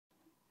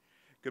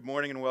Good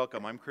morning and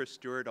welcome. I'm Chris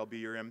Stewart. I'll be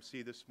your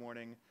MC this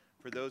morning.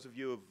 For those of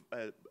you who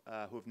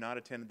have not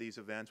attended these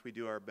events, we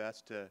do our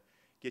best to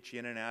get you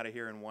in and out of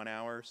here in 1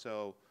 hour.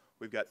 So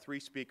we've got 3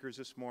 speakers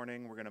this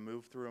morning. We're going to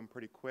move through them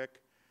pretty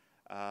quick,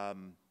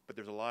 but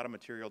there's a lot of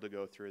material to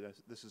go through.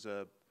 This is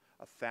a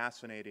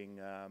fascinating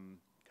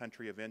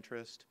country of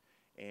interest,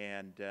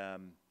 and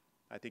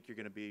I think you're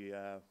going to be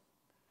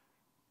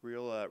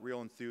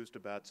real enthused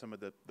about some of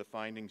the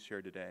findings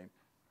here today.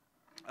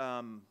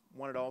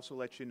 Wanted to also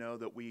let you know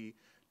that we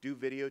do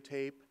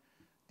videotape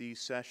these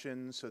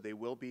sessions, so they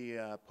will be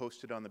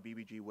posted on the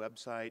BBG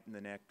website in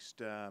the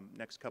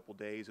next couple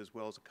days, as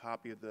well as a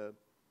copy of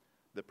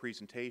the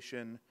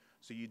presentation.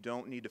 So you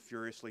don't need to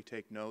furiously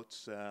take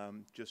notes.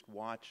 Just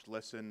watch,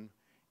 listen,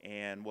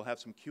 and we'll have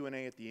some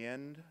Q&A at the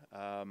end.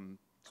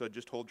 So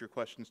just hold your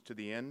questions to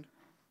the end.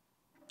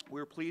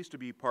 We're pleased to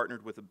be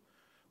partnered with the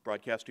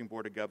Broadcasting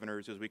Board of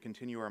Governors as we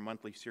continue our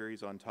monthly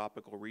series on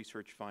topical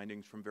research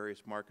findings from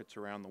various markets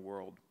around the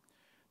world.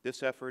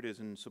 This effort is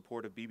in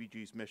support of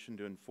BBG's mission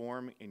to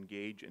inform,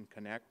 engage, and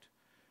connect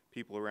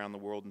people around the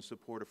world in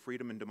support of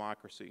freedom and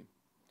democracy.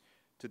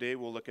 Today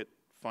we'll look at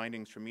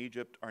findings from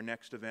Egypt. Our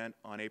next event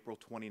on April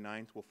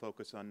 29th will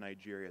focus on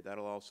Nigeria.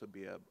 That'll also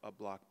be a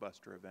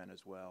blockbuster event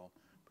as well,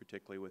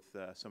 particularly with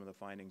some of the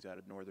findings out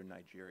of northern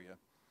Nigeria.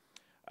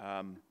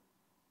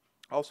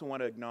 Also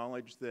want to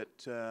acknowledge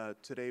that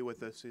today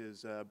with us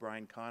is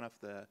Brian Conniff,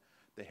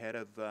 the head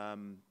of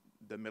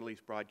the Middle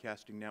East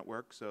Broadcasting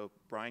Network. So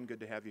Brian, good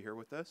to have you here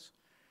with us.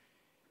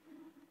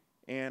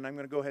 And I'm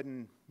going to go ahead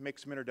and make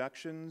some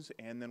introductions,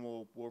 and then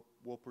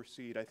we'll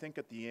proceed. I think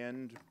at the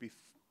end,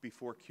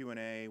 before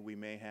Q&A, we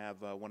may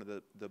have one of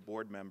the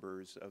board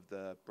members of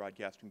the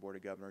Broadcasting Board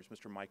of Governors,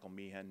 Mr. Michael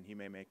Meehan. He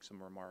may make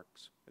some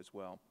remarks as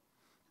well.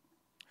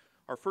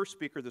 Our first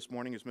speaker this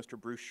morning is Mr.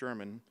 Bruce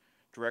Sherman,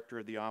 Director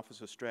of the Office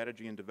of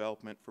Strategy and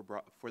Development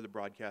for the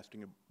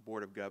Broadcasting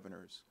Board of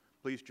Governors.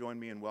 Please join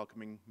me in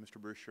welcoming Mr.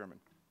 Bruce Sherman.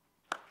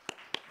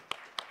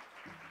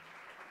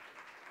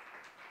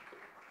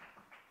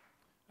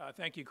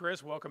 Thank you,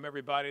 Chris. Welcome,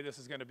 everybody. This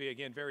is going to be,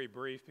 again, very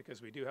brief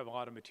because we do have a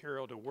lot of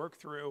material to work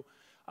through.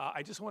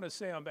 I just want to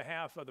say on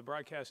behalf of the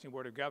Broadcasting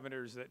Board of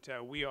Governors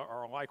that we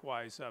are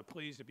likewise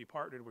pleased to be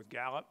partnered with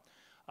Gallup.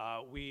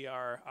 We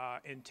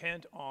are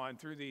intent on,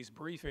 through these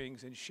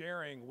briefings and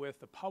sharing with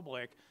the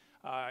public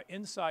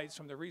insights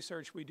from the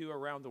research we do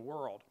around the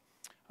world.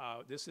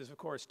 This is, of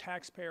course,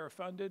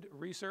 taxpayer-funded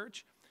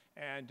research,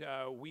 and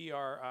we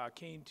are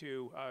keen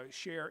to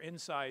share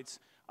insights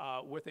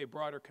with a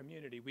broader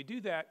community. We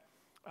do that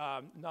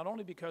not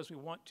only because we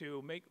want to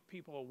make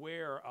people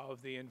aware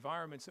of the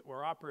environments that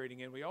we're operating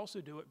in, we also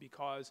do it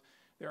because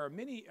there are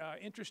many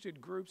interested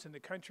groups in the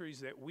countries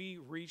that we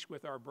reach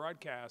with our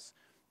broadcasts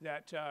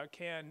that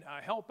can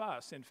help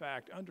us, in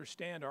fact,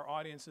 understand our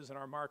audiences and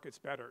our markets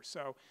better.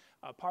 So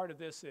part of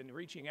this in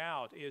reaching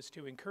out is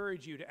to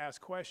encourage you to ask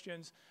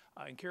questions,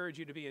 encourage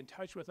you to be in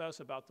touch with us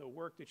about the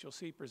work that you'll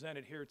see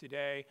presented here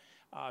today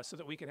so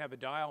that we can have a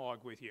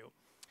dialogue with you.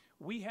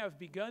 We have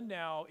begun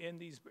now in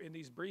these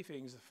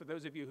briefings, for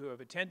those of you who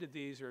have attended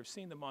these or have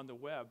seen them on the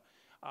web,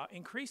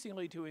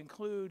 increasingly to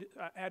include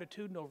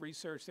attitudinal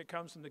research that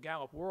comes from the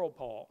Gallup World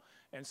Poll.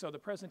 And so the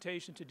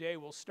presentation today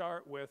will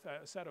start with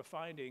a set of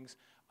findings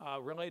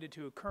related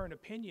to current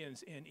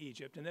opinions in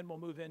Egypt, and then we'll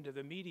move into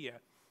the media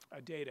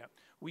data.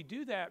 We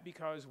do that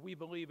because we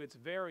believe it's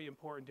very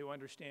important to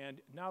understand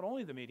not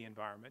only the media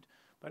environment,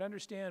 but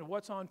understand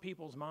what's on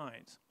people's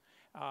minds.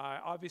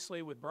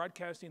 Obviously, with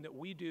broadcasting that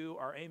we do,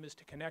 our aim is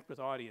to connect with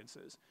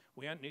audiences.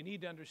 We need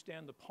to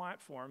understand the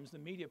platforms, the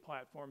media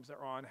platforms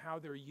they're on, how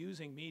they're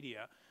using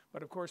media.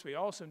 But of course, we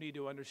also need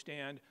to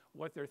understand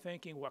what they're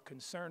thinking, what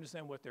concerns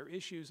them, what their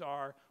issues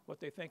are, what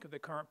they think of the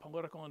current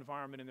political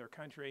environment in their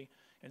country.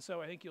 And so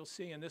I think you'll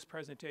see in this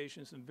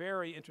presentation some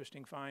very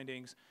interesting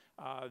findings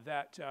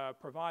that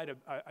provide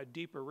a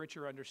deeper,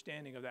 richer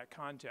understanding of that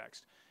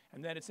context.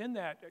 And then it's in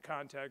that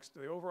context,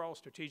 the overall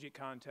strategic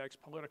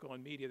context, political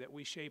and media, that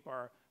we shape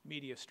our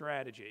media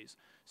strategies.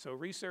 So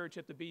research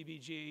at the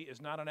BBG is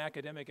not an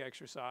academic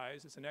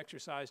exercise. It's an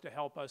exercise to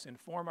help us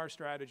inform our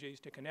strategies,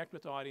 to connect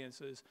with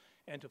audiences,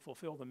 and to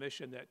fulfill the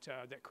mission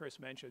that Chris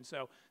mentioned.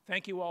 So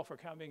thank you all for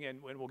coming,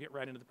 and we'll get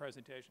right into the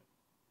presentation.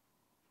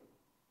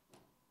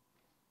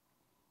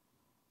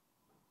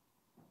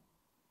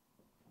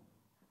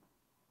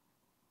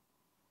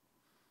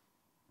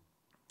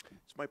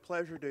 It's my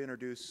pleasure to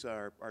introduce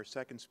our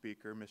second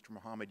speaker, Mr.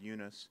 Mohammed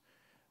Yunus.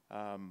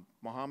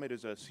 Mohammed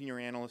is a senior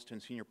analyst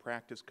and senior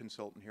practice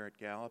consultant here at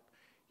Gallup.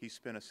 He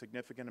spent a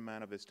significant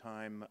amount of his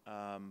time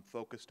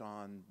focused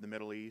on the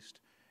Middle East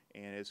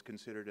and is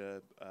considered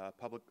a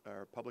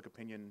public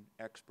opinion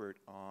expert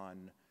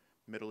on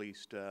Middle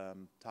East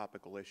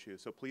topical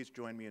issues. So please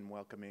join me in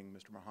welcoming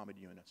Mr. Mohammed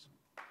Yunus.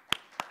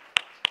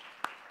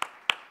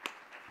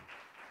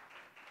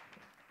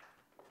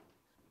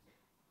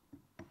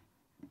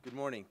 Good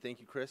morning.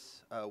 Thank you,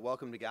 Chris.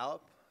 Welcome to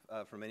Gallup.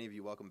 For many of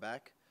you, welcome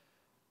back.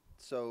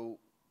 So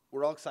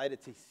We're all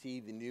excited to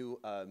see the new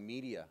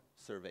media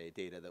survey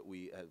data that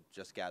we have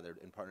just gathered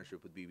in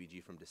partnership with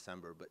BBG from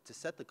December. But to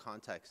set the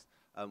context,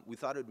 we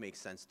thought it would make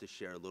sense to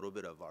share a little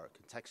bit of our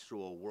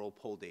contextual world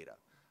poll data.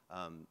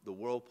 The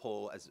world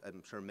poll, as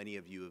I'm sure many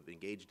of you have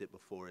engaged it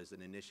before, is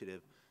an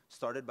initiative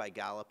started by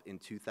Gallup in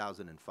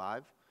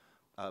 2005,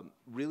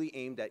 really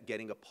aimed at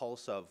getting a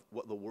pulse of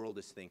what the world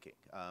is thinking,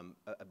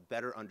 a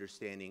better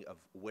understanding of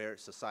where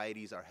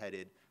societies are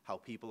headed, how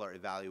people are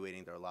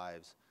evaluating their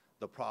lives,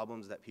 the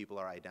problems that people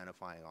are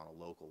identifying on a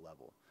local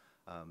level.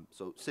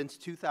 So since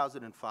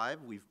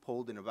 2005, we've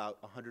polled in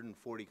about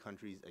 140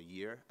 countries a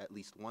year, at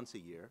least once a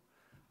year.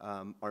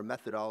 Our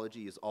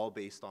methodology is all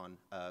based on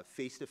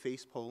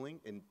face-to-face polling,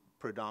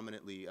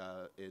 predominantly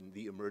in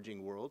the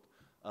emerging world,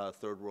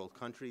 third world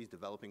countries,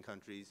 developing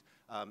countries,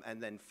 and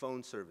then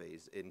phone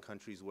surveys in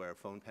countries where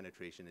phone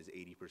penetration is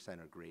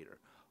 80% or greater.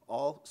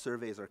 All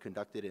surveys are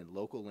conducted in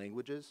local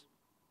languages.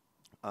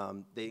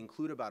 They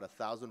include about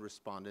 1,000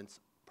 respondents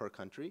per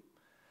country.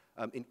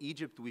 In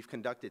Egypt, we've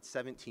conducted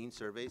 17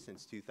 surveys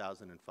since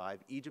 2005.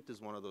 Egypt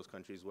is one of those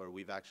countries where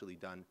we've actually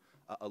done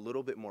a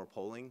little bit more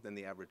polling than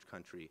the average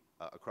country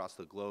across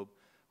the globe,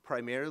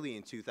 primarily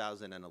in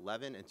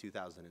 2011 and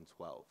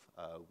 2012.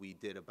 We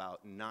did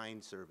about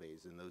 9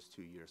 surveys in those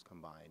 2 years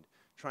combined,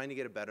 trying to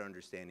get a better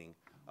understanding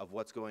of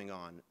what's going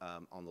on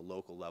the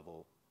local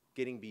level,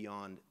 getting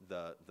beyond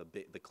the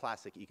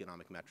classic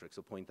economic metrics,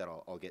 a point that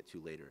I'll get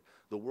to later.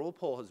 The World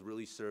Poll has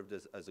really served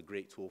as a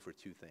great tool for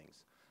 2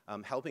 things.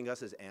 Helping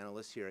us as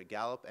analysts here at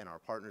Gallup and our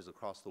partners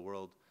across the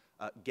world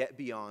get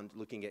beyond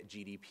looking at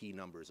GDP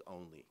numbers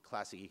only,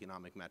 classic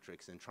economic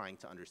metrics, and trying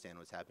to understand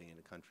what's happening in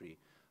the country,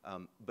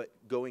 but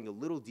going a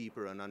little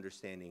deeper and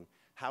understanding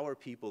how are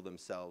people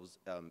themselves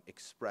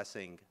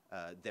expressing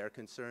their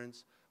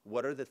concerns,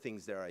 what are the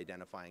things they're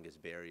identifying as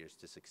barriers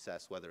to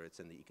success, whether it's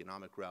in the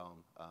economic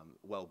realm,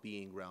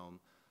 well-being realm,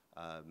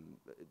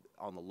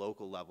 on the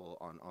local level,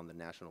 on the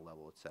national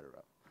level, et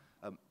cetera.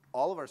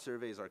 All of our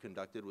surveys are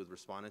conducted with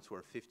respondents who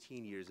are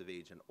 15 years of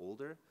age and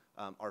older.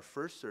 Our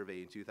first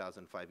survey in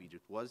 2005,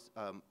 Egypt, was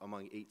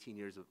among 18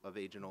 years of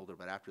age and older,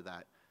 but after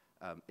that,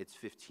 it's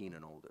 15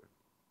 and older.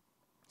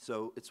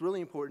 So it's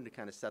really important to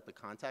kind of set the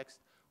context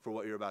for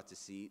what you're about to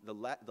see. The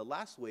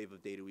last wave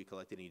of data we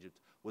collected in Egypt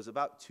was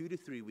about 2 to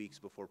 3 weeks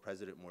before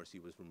President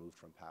Morsi was removed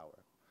from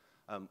power.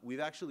 We've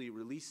actually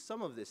released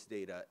some of this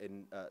data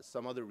in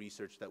some other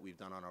research that we've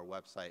done on our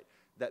website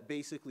that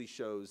basically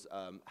shows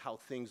how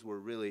things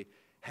were really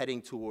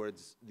heading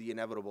towards the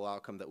inevitable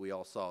outcome that we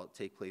all saw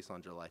take place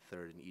on July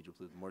 3rd in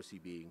Egypt, with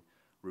Morsi being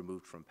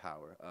removed from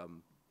power.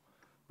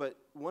 But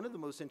one of the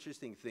most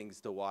interesting things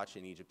to watch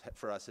in Egypt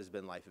for us has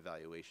been life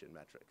evaluation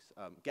metrics.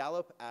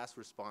 Gallup asked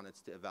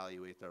respondents to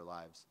evaluate their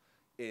lives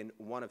in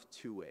one of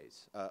 2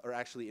 ways, or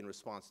actually in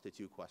response to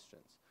 2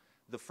 questions.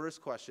 The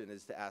first question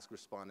is to ask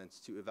respondents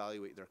to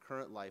evaluate their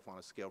current life on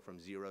a scale from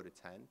 0 to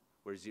 10,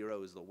 where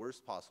 0 is the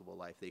worst possible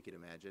life they could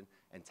imagine,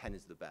 and 10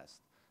 is the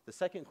best. The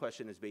second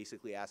question is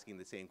basically asking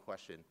the same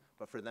question,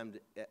 but for them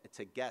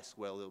to guess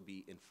where they'll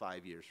be in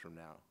 5 years from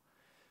now.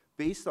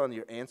 Based on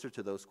your answer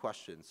to those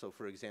questions, so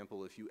for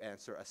example, if you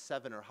answer a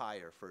 7 or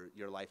higher for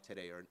your life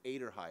today, or an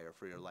 8 or higher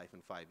for your life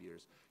in 5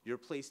 years, you're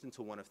placed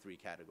into one of 3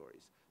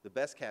 categories. The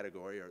best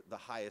category, or the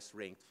highest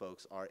ranked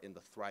folks, are in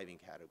the thriving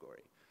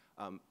category.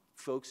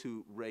 Folks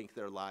who rank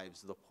their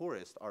lives the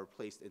poorest are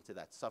placed into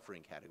that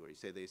suffering category.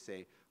 So they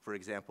say, for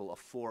example, a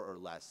 4 or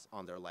less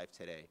on their life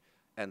today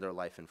and their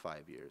life in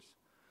 5 years.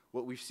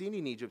 What we've seen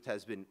in Egypt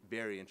has been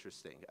very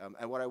interesting.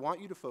 And what I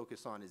want you to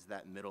focus on is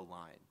that middle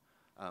line.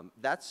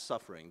 That's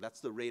suffering. That's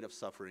the rate of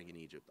suffering in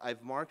Egypt.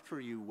 I've marked for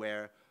you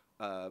where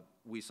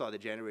we saw the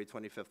January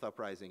 25th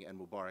uprising and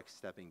Mubarak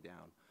stepping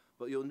down.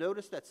 But you'll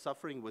notice that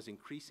suffering was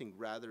increasing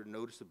rather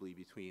noticeably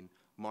between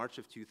March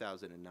of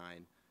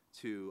 2009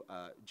 to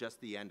just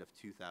the end of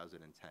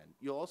 2010.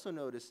 You'll also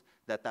notice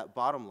that that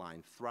bottom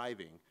line,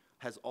 thriving,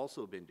 has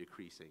also been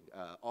decreasing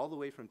all the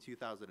way from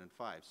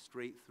 2005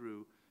 straight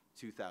through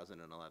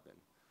 2011.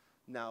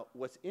 Now,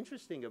 what's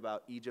interesting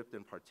about Egypt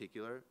in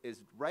particular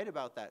is right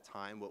about that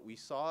time, what we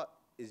saw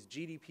is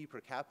GDP per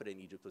capita in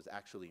Egypt was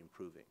actually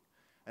improving.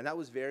 And that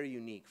was very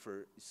unique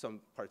for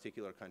some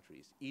particular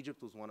countries.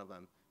 Egypt was one of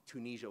them.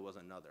 Tunisia was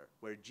another,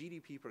 where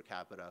GDP per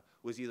capita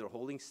was either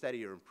holding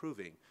steady or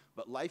improving,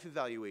 but life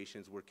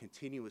evaluations were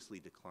continuously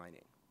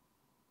declining.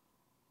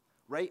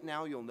 Right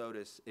now, you'll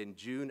notice in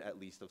June, at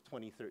least, of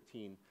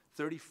 2013,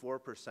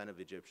 34%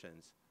 of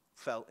Egyptians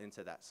fell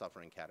into that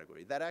suffering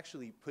category. That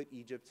actually put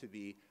Egypt to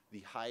be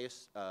the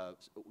highest,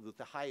 with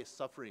the highest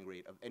suffering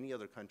rate of any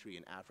other country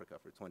in Africa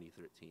for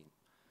 2013.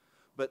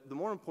 But the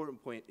more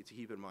important point to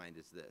keep in mind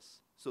is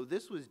this. So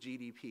this was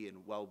GDP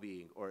and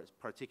well-being, or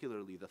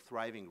particularly the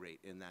thriving rate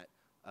in that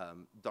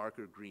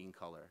darker green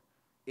color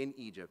in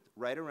Egypt,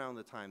 right around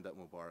the time that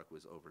Mubarak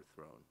was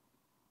overthrown.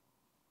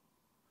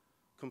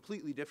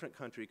 Completely different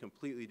country,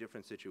 completely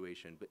different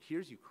situation, but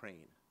here's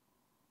Ukraine.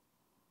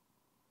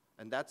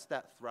 And that's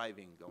that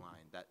thriving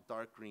line, that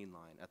dark green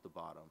line at the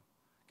bottom,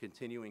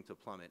 continuing to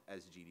plummet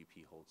as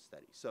GDP holds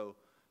steady. So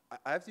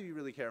I have to be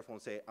really careful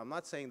and say, I'm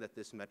not saying that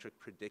this metric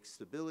predicts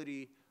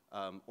stability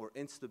or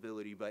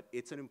instability, but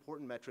it's an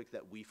important metric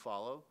that we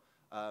follow,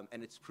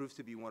 and it's proved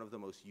to be one of the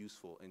most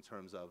useful in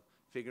terms of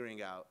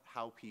figuring out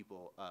how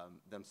people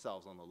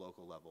themselves on the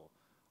local level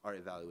are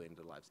evaluating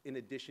their lives, in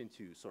addition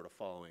to sort of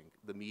following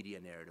the media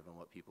narrative and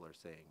what people are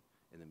saying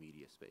in the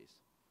media space.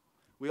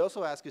 We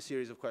also ask a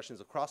series of questions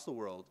across the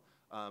world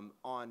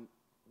on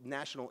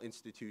national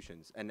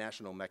institutions and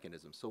national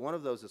mechanisms. So one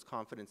of those is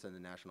confidence in the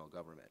national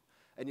government.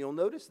 And you'll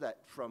notice that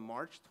from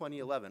March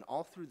 2011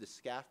 all through the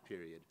SCAF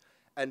period,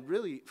 and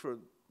really for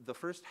the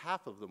first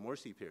half of the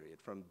Morsi period,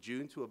 from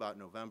June to about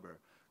November,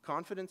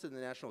 confidence in the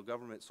national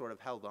government sort of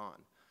held on.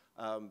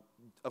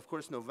 Of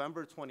course,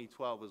 November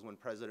 2012 was when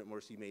President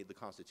Morsi made the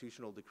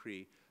constitutional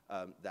decree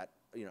that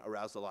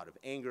aroused a lot of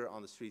anger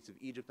on the streets of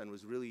Egypt and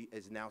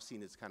is now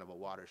seen as kind of a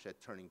watershed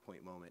turning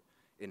point moment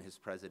in his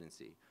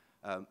presidency.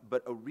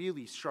 But a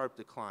really sharp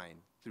decline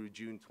through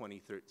June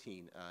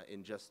 2013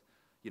 in just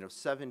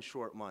 7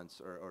 short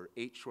months or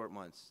 8 short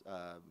months,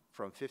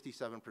 from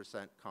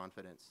 57%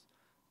 confidence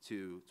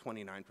to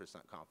 29%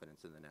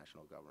 confidence in the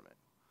national government.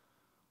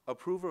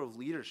 Approval of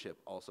leadership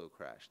also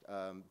crashed.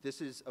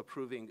 This is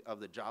approving of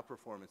the job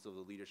performance of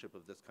the leadership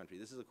of this country.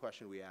 This is a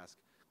question we ask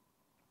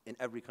in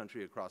every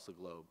country across the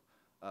globe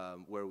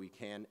where we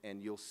can,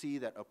 and you'll see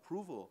that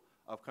approval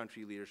of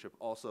country leadership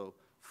also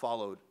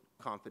followed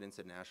confidence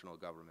in national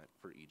government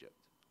for Egypt,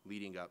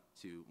 leading up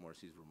to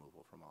Morsi's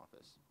removal from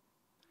office.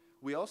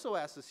 We also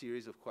asked a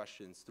series of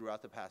questions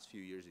throughout the past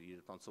few years in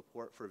Egypt on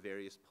support for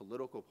various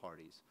political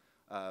parties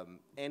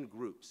and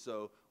groups.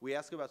 So we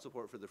ask about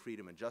support for the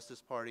Freedom and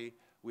Justice Party.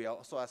 We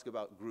also ask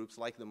about groups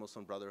like the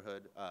Muslim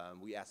Brotherhood.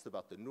 We asked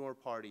about the Noor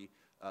Party,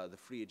 the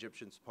Free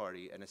Egyptians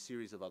Party, and a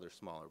series of other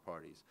smaller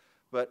parties.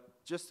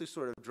 But just to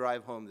sort of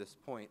drive home this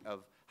point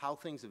of how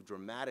things have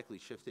dramatically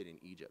shifted in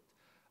Egypt,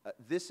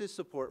 this is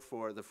support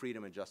for the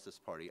Freedom and Justice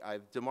Party.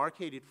 I've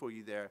demarcated for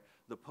you there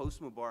the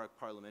post-Mubarak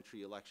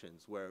parliamentary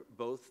elections, where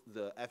both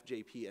the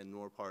FJP and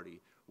Noor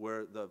Party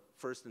were the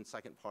first and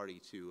second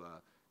party to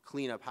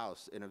clean up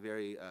house in a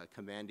very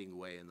commanding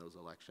way in those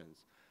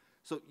elections.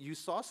 So you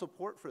saw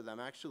support for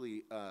them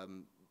actually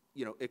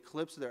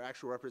eclipse their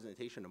actual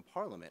representation in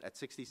parliament at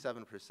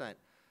 67%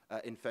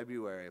 in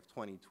February of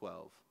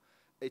 2012.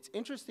 It's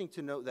interesting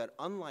to note that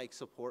unlike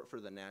support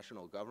for the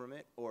national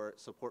government or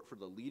support for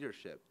the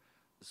leadership,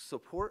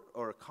 support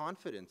or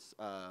confidence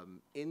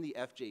in the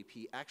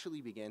FJP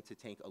actually began to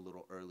tank a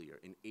little earlier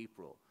in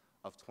April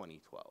of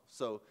 2012.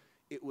 So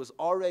it was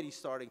already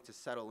starting to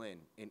settle in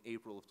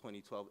April of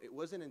 2012. It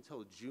wasn't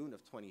until June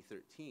of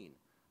 2013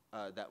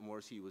 that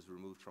Morsi was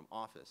removed from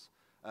office.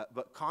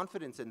 But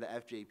confidence in the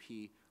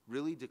FJP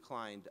really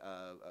declined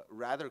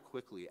rather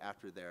quickly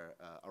after their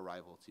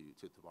arrival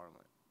to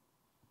parliament.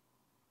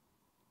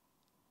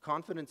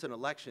 Confidence in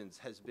elections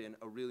has been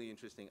a really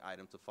interesting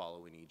item to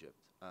follow in Egypt.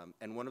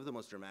 And one of the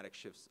most dramatic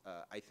shifts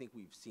I think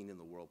we've seen in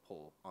the world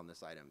poll on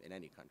this item in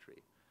any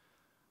country.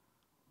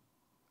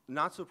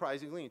 Not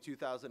surprisingly, in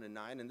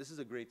 2009, and this is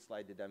a great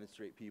slide to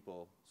demonstrate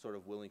people sort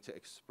of willing to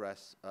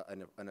express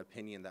an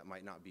opinion that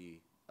might not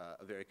be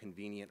a very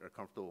convenient or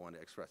comfortable one to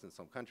express in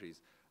some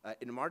countries.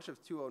 In March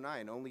of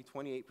 2009, only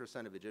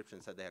 28% of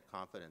Egyptians said they had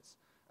confidence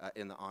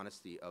in the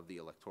honesty of the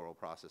electoral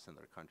process in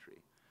their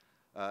country.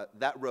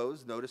 That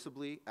rose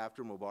noticeably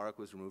after Mubarak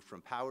was removed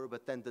from power,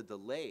 but then the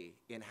delay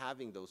in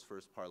having those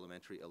first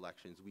parliamentary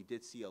elections, we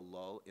did see a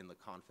lull in the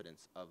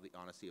confidence of the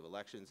honesty of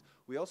elections.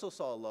 We also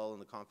saw a lull in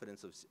the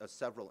confidence of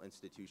several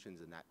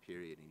institutions in that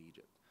period in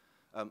Egypt.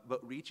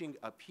 But reaching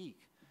a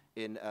peak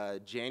in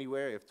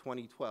January of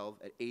 2012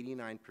 at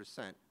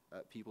 89%,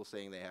 people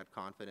saying they had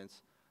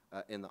confidence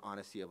in the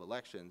honesty of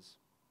elections,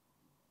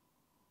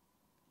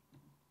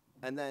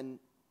 and then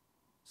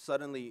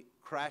suddenly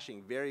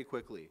crashing very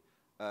quickly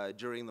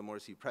during the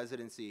Morsi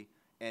presidency,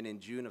 and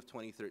in June of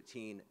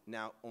 2013,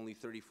 now only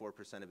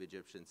 34% of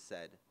Egyptians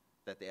said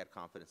that they had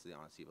confidence in the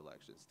honesty of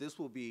elections. This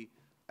will be,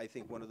 I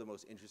think, one of the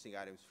most interesting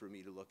items for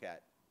me to look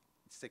at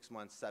 6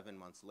 months, 7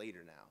 months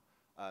later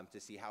now, to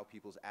see how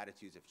people's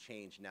attitudes have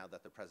changed now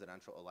that the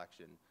presidential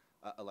election,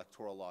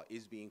 electoral law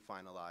is being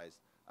finalized,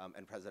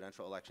 and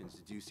presidential elections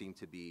do seem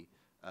to be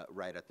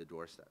right at the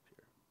doorstep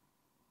here.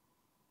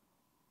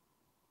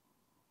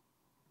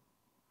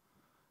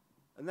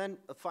 And then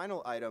a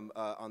final item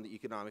on the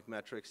economic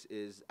metrics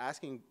is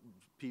asking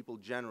people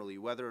generally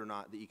whether or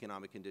not the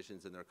economic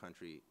conditions in their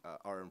country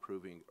are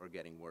improving or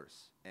getting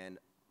worse. And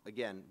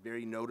again,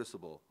 very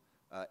noticeable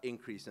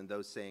increase in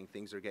those saying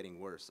things are getting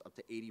worse. Up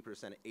to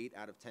 80%, 8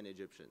 out of 10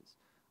 Egyptians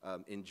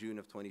in June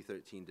of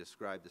 2013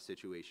 described the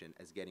situation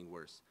as getting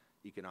worse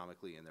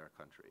economically in their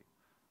country.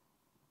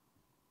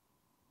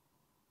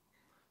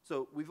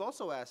 So we've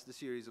also asked a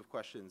series of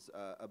questions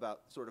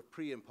about sort of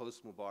pre and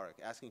post Mubarak,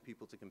 asking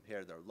people to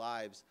compare their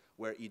lives,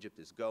 where Egypt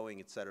is going,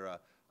 et cetera,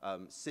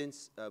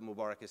 since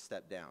Mubarak has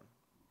stepped down.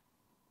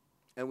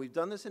 And we've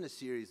done this in a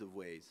series of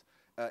ways.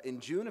 In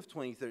June of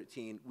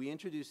 2013, we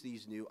introduced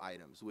these new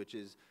items, which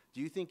is,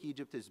 do you think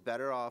Egypt is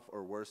better off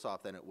or worse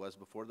off than it was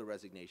before the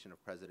resignation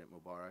of President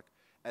Mubarak?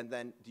 And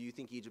then, do you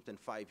think Egypt in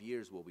 5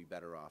 years will be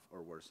better off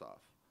or worse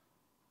off?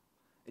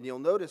 And you'll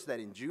notice that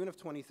in June of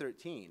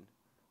 2013,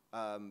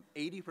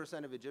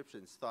 80% of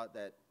Egyptians thought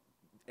that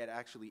it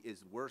actually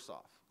is worse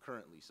off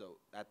currently. So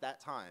at that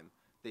time,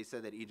 they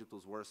said that Egypt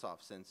was worse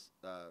off since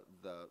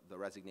the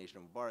resignation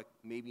of Mubarak.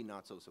 Maybe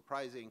not so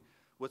surprising.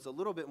 What's a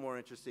little bit more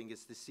interesting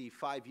is to see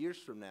 5 years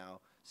from now,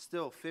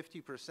 still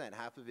 50%,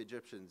 half of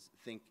Egyptians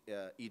think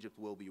Egypt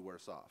will be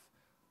worse off.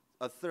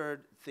 A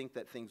third think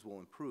that things will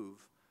improve,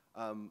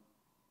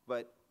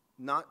 but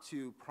not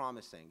too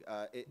promising.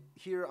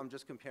 Here I'm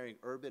just comparing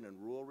urban and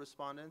rural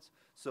respondents.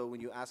 So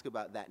when you ask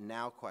about that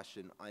now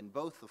question, on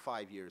both the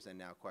 5 years and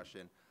now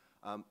question,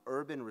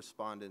 urban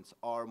respondents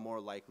are more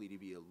likely to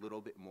be a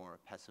little bit more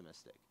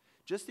pessimistic.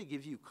 Just to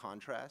give you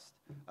contrast,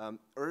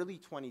 early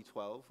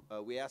 2012,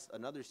 we asked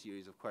another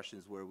series of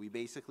questions where we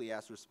basically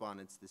asked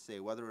respondents to say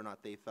whether or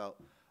not they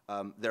felt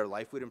their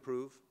life would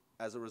improve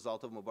as a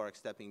result of Mubarak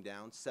stepping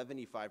down.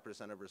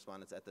 75% of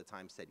respondents at the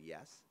time said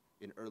yes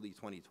in early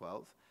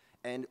 2012.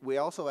 And we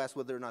also asked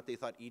whether or not they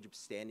thought Egypt's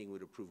standing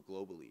would improve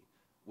globally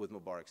with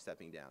Mubarak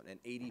stepping down. And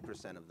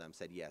 80% of them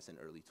said yes in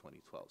early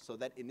 2012. So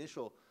that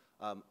initial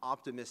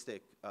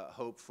optimistic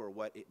hope for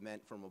what it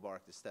meant for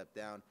Mubarak to step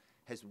down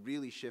has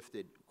really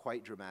shifted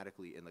quite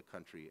dramatically in the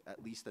country,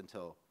 at least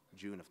until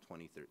June of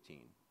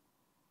 2013.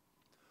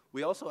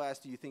 We also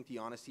asked, do you think the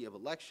honesty of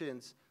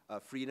elections,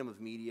 freedom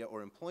of media,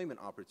 or employment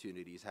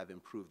opportunities have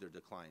improved or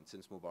declined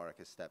since Mubarak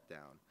has stepped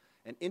down?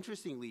 And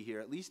interestingly here,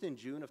 at least in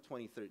June of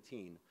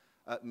 2013,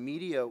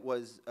 media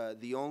was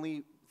the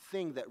only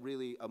thing that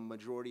really a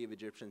majority of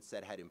Egyptians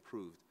said had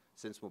improved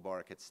since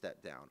Mubarak had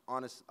stepped down.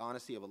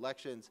 Honesty of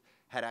elections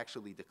had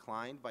actually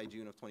declined by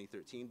June of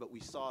 2013, but we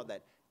saw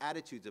that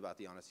attitudes about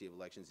the honesty of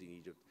elections in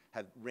Egypt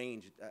have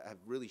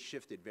really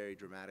shifted very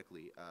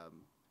dramatically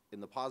in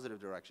the positive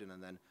direction,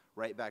 and then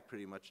right back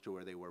pretty much to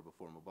where they were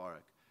before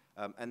Mubarak.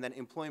 And then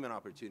employment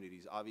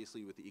opportunities,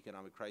 obviously with the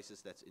economic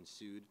crisis that's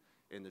ensued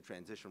in the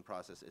transition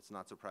process, it's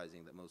not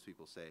surprising that most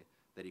people say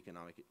that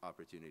economic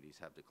opportunities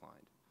have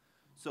declined.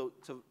 So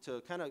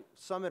to kind of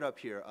sum it up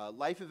here,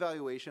 life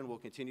evaluation will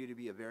continue to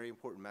be a very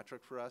important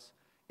metric for us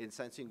in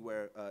sensing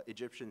where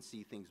Egyptians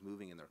see things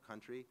moving in their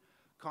country.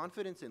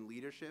 Confidence in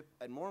leadership,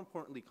 and more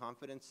importantly,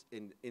 confidence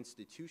in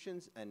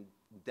institutions and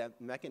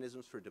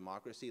mechanisms for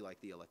democracy like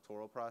the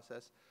electoral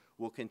process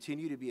will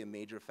continue to be a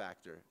major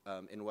factor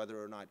in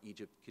whether or not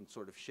Egypt can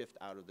sort of shift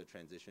out of the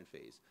transition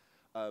phase.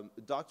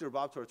 Dr.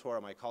 Bob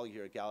Tortora, my colleague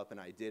here at Gallup, and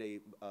I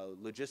did a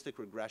logistic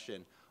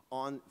regression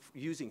on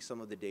using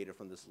some of the data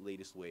from this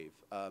latest wave.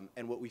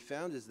 And what we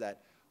found is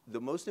that the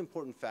most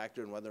important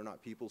factor in whether or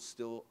not people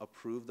still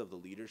approved of the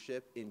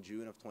leadership in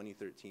June of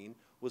 2013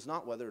 was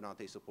not whether or not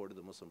they supported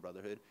the Muslim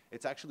Brotherhood.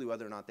 It's actually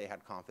whether or not they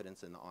had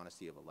confidence in the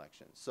honesty of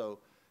elections. So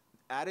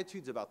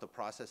attitudes about the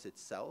process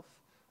itself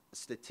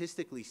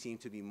statistically seem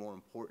to be more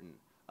important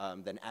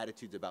than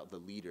attitudes about the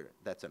leader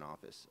that's in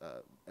office,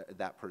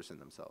 that person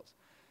themselves.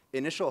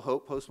 Initial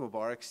hope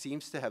post-Mubarak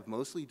seems to have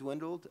mostly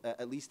dwindled,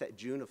 at least at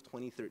June of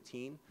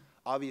 2013.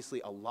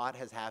 Obviously, a lot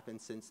has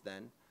happened since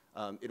then.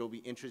 It'll be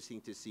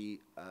interesting to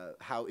see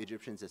how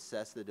Egyptians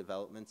assess the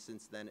developments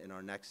since then in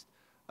our next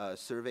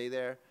survey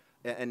there.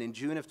 And in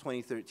June of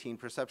 2013,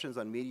 perceptions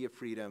on media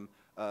freedom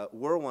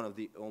were one of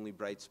the only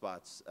bright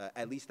spots,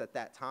 at least at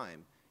that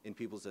time, in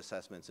people's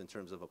assessments in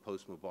terms of a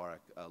post-Mubarak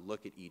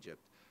look at Egypt.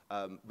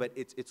 But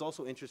it's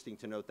also interesting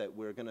to note that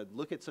we're going to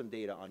look at some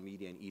data on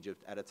media in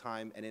Egypt at a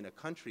time and in a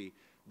country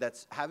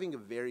that's having a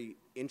very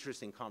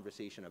interesting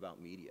conversation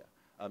about media.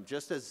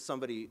 Just as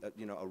somebody,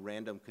 a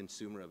random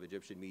consumer of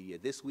Egyptian media,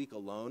 this week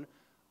alone,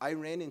 I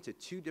ran into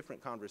 2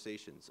 different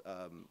conversations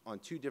on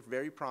 2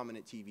 very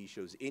prominent TV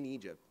shows in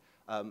Egypt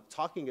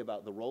talking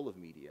about the role of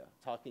media,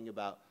 talking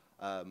about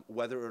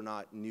whether or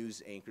not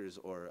news anchors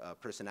or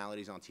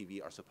personalities on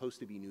TV are supposed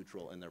to be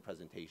neutral in their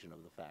presentation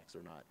of the facts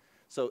or not.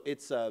 So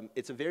it's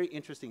a very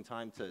interesting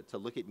time to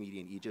look at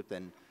media in Egypt,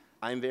 and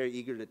I'm very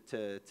eager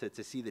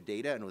to see the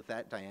data. And with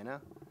that,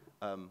 Diana,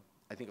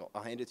 I think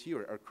I'll hand it to you,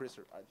 or Chris,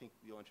 or I think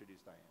you'll introduce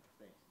Diana.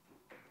 Thanks.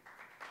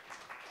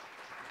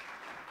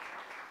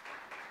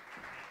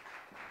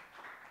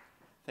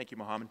 Thank you,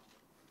 Mohammed.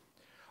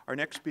 Our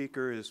next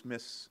speaker is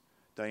Ms.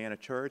 Diana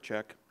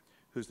Chorachek,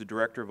 who's the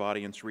Director of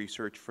Audience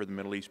Research for the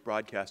Middle East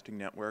Broadcasting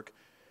Network.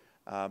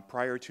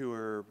 Prior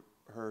to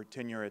her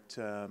tenure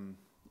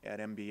at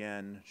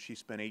MBN, she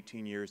spent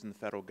 18 years in the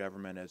federal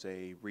government as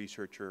a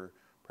researcher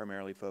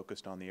primarily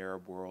focused on the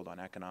Arab world, on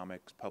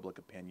economics, public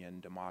opinion,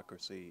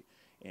 democracy,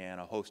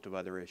 and a host of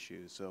other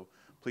issues. So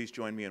please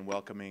join me in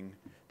welcoming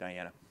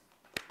Diana.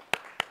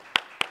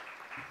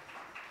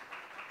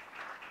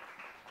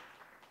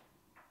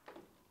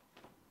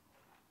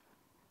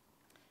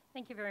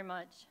 Thank you very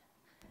much.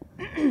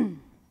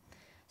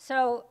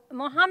 So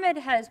Mohammed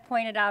has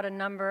pointed out a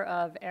number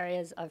of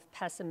areas of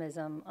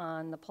pessimism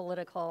on the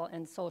political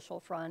and social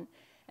front.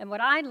 And what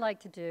I'd like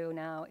to do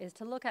now is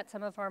to look at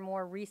some of our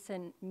more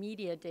recent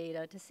media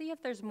data to see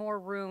if there's more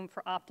room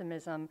for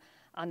optimism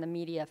on the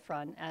media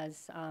front,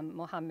 as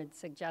Mohammed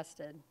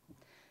suggested.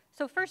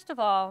 So first of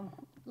all,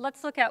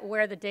 let's look at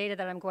where the data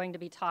that I'm going to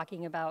be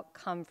talking about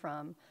come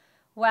from.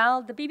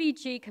 Well, the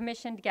BBG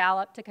commissioned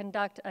Gallup to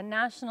conduct a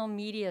national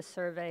media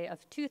survey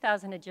of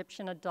 2,000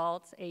 Egyptian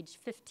adults aged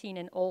 15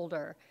 and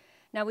older.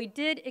 Now, we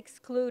did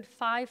exclude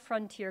 5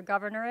 frontier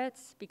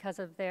governorates because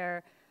of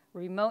their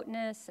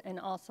remoteness and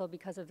also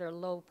because of their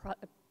low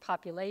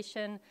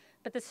population,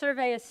 but the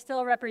survey is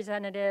still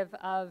representative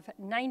of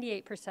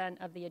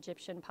 98% of the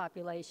Egyptian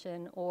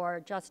population,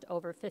 or just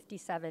over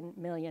 57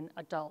 million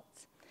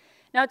adults.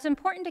 Now, it's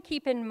important to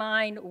keep in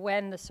mind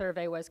when the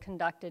survey was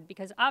conducted,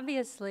 because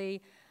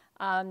obviously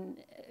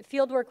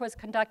fieldwork was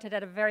conducted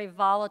at a very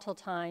volatile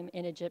time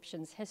in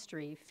Egyptians'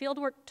 history.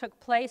 Fieldwork took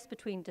place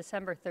between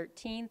December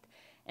 13th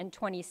and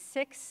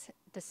 26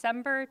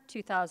 December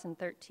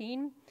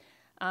 2013.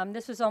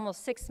 This was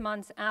almost 6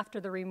 months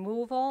after the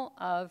removal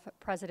of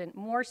President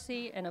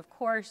Morsi, and of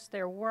course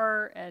there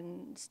were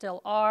and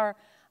still are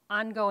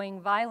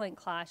ongoing violent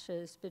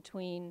clashes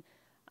between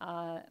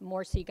former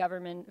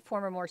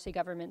Morsi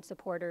government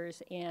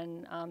supporters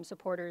and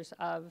supporters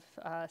of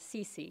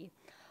Sisi.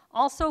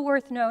 Also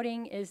worth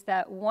noting is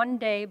that one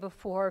day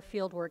before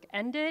fieldwork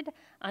ended,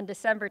 on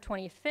December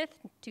 25th,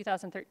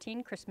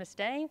 2013, Christmas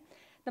Day,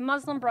 the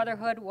Muslim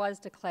Brotherhood was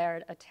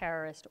declared a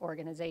terrorist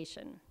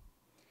organization.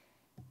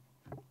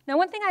 Now,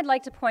 one thing I'd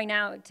like to point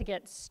out to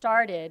get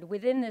started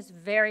within this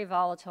very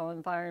volatile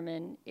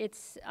environment,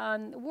 it's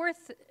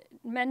worth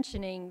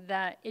mentioning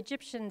that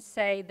Egyptians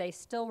say they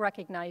still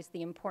recognize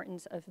the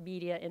importance of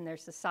media in their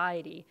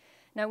society.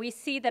 Now, we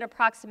see that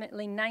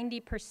approximately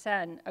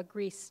 90%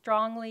 agree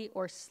strongly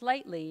or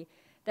slightly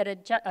that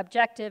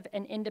objective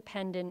and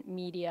independent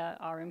media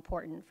are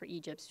important for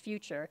Egypt's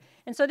future.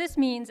 And so this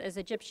means as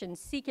Egyptians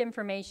seek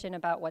information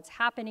about what's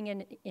happening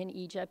in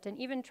Egypt, and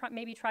even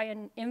maybe try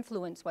and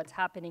influence what's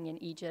happening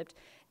in Egypt,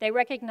 they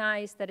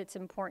recognize that it's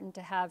important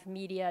to have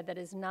media that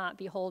is not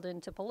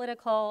beholden to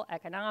political,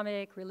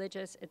 economic,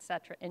 religious,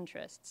 etc.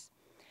 interests.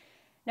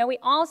 Now, we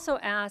also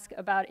ask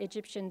about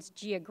Egyptians'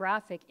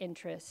 geographic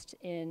interest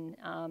in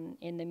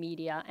the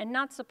media, and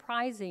not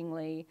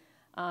surprisingly,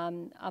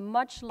 a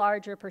much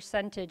larger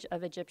percentage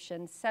of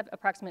Egyptians,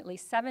 approximately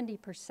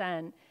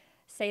 70%,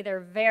 say they're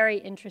very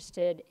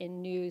interested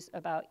in news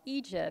about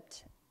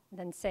Egypt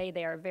than say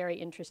they are very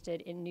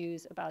interested in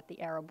news about the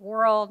Arab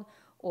world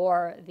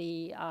or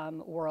the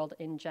world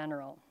in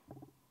general.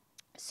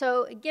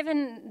 So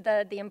given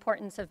the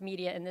importance of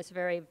media in this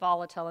very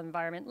volatile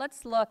environment,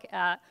 let's look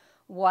at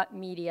what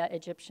media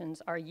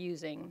Egyptians are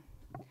using.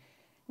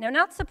 Now,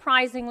 not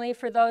surprisingly,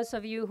 for those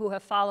of you who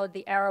have followed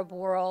the Arab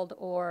world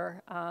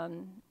or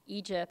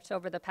Egypt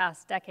over the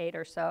past decade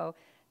or so,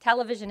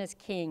 television is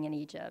king in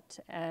Egypt,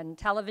 and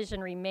television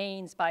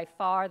remains by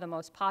far the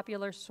most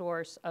popular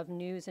source of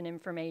news and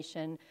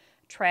information,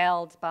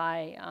 trailed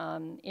by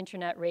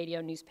internet,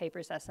 radio,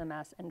 newspapers,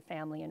 SMS, and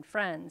family and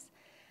friends.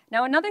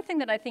 Now, another thing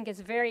that I think is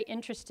very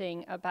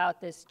interesting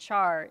about this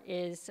chart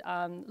is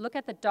look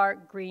at the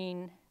dark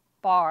green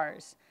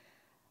bars.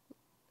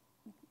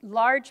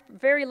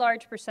 Very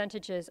large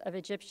percentages of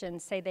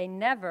Egyptians say they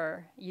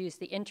never use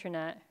the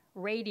internet,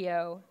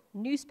 radio,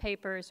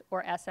 newspapers,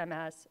 or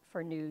SMS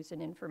for news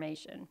and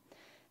information.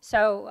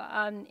 So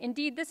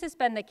indeed, this has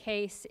been the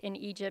case in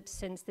Egypt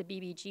since the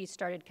BBG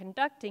started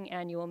conducting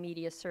annual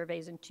media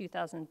surveys in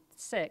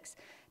 2006.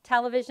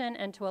 Television,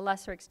 and to a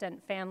lesser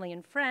extent family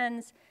and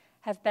friends,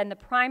 have been the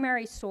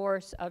primary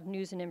source of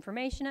news and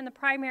information and the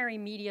primary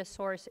media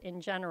source in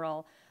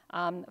general,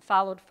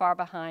 followed far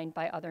behind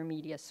by other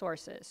media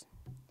sources.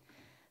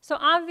 So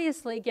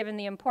obviously, given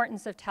the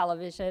importance of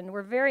television,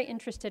 we're very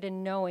interested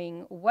in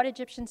knowing what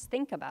Egyptians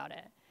think about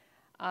it.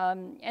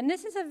 And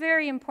this is a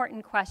very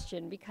important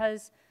question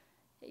because,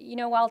 you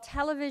know, while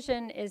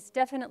television is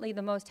definitely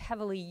the most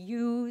heavily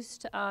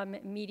used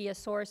media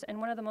source and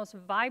one of the most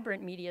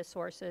vibrant media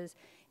sources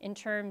in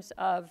terms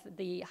of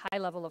the high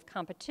level of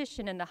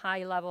competition and the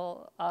high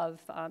level of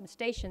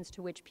stations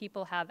to which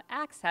people have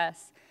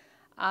access,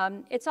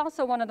 it's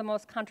also one of the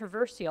most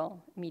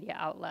controversial media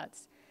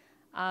outlets.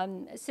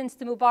 Since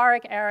the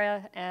Mubarak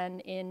era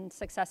and in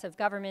successive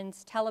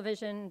governments,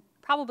 television,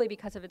 probably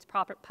because of its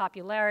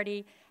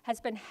popularity, has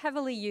been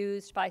heavily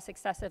used by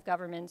successive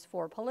governments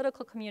for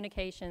political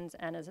communications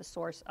and as a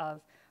source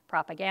of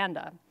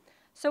propaganda.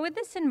 So with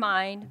this in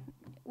mind,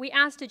 we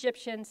asked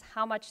Egyptians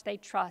how much they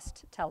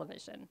trust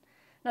television.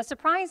 Now,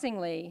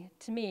 surprisingly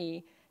to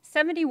me,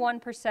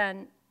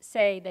 71%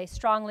 say they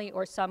strongly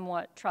or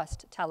somewhat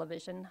trust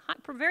television,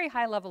 very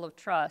high level of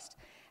trust,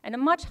 and a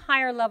much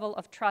higher level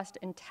of trust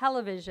in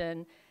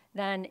television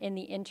than in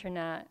the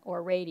internet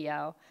or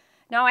radio.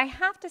 Now, I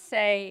have to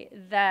say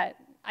that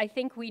I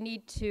think we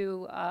need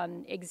to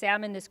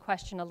examine this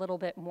question a little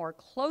bit more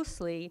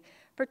closely,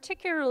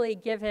 particularly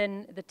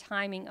given the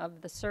timing of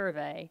the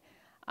survey.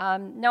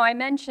 Now, I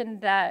mentioned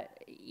that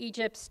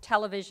Egypt's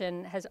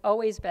television has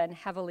always been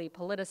heavily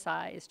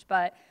politicized,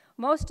 but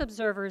most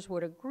observers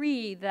would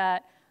agree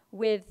that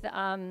with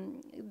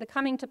the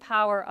coming to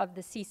power of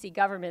the Sisi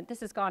government, this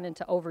has gone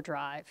into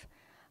overdrive.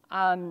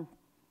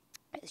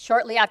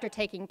 Shortly after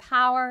taking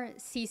power,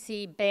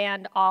 Sisi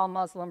banned all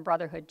Muslim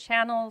Brotherhood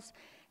channels,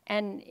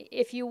 and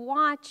if you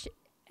watch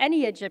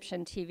any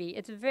Egyptian TV,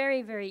 it's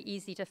very, very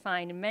easy to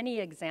find many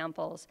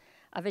examples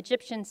of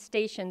Egyptian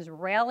stations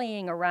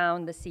rallying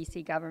around the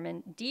Sisi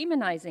government,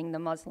 demonizing the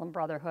Muslim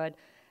Brotherhood,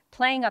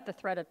 playing up the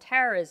threat of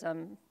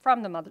terrorism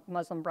from the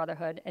Muslim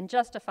Brotherhood, and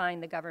justifying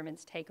the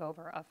government's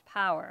takeover of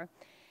power.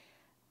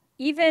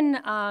 Even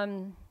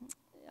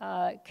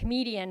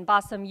comedian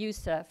Bassem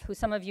Youssef, who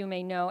some of you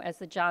may know as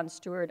the Jon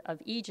Stewart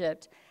of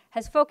Egypt,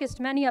 has focused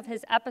many of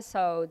his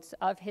episodes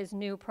of his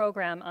new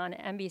program on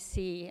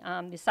NBC,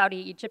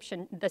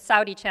 the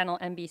Saudi channel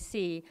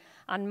NBC,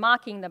 on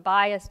mocking the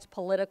biased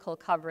political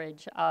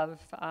coverage of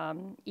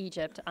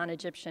Egypt on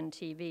Egyptian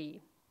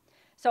TV.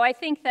 So I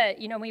think that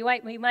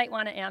we might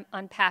want to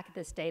unpack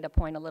this data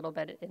point a little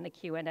bit in the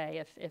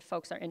Q&A if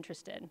folks are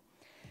interested.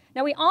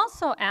 Now, we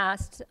also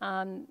asked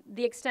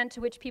the extent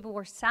to which people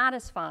were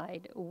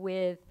satisfied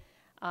with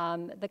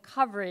the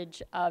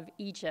coverage of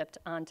Egypt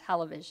on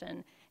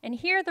television. And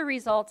here the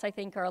results, I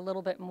think, are a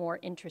little bit more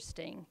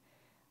interesting.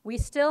 We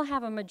still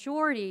have a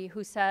majority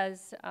who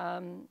says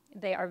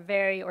they are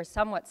very or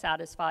somewhat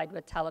satisfied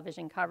with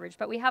television coverage,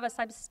 but we have a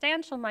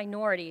substantial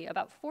minority,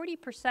 about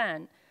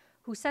 40%,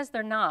 who says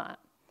they're not.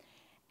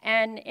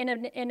 And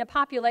in a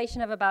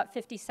population of about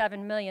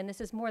 57 million,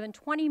 this is more than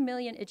 20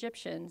 million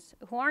Egyptians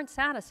who aren't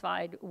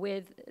satisfied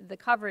with the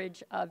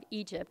coverage of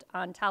Egypt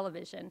on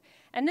television.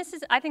 And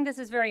I think this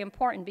is very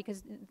important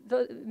because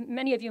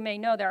many of you may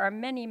know there are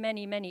many,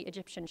 many, many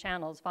Egyptian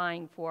channels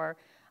vying for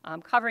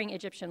covering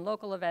Egyptian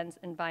local events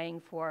and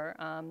vying for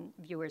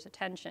viewers'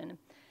 attention.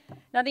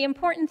 Now, the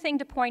important thing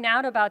to point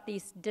out about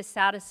these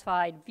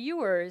dissatisfied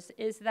viewers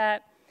is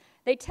that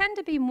they tend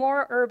to be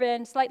more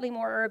urban, slightly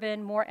more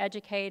urban, more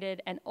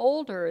educated, and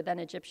older than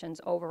Egyptians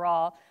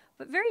overall.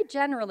 But very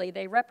generally,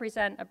 they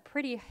represent a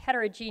pretty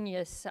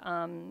heterogeneous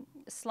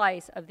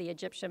slice of the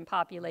Egyptian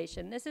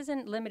population. This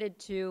isn't limited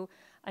to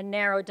a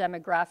narrow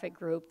demographic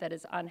group that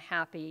is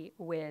unhappy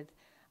with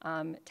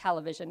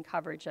television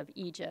coverage of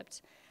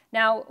Egypt.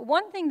 Now,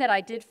 one thing that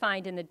I did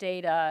find in the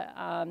data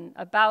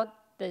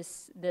about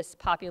this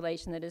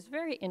population that is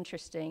very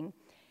interesting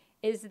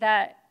is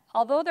that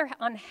although they're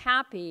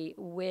unhappy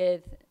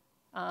with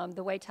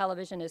the way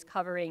television is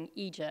covering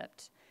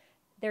Egypt,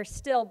 they're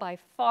still by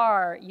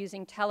far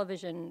using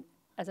television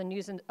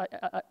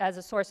as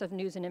a source of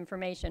news and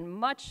information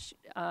much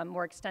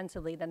more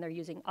extensively than they're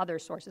using other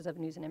sources of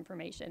news and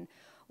information.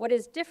 What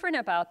is different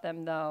about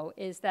them, though,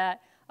 is that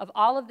of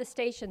all of the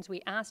stations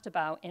we asked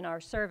about in our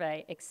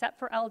survey, except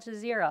for Al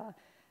Jazeera,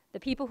 the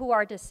people who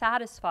are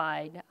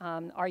dissatisfied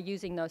are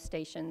using those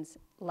stations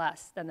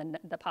less than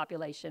the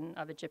population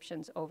of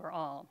Egyptians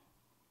overall.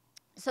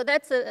 So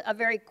that's a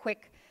very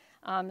quick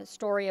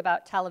story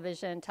about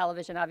television.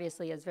 Television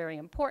obviously is very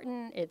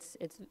important. It's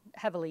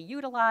heavily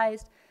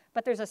utilized,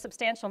 but there's a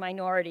substantial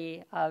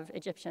minority of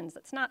Egyptians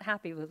that's not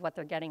happy with what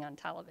they're getting on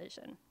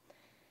television.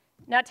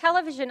 Now,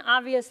 television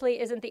obviously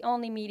isn't the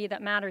only media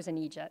that matters in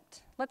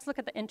Egypt. Let's look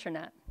at the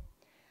internet.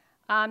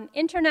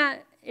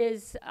 Internet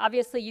is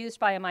obviously used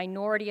by a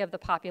minority of the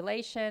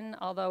population,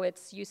 although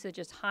its usage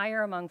is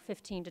higher among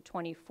 15 to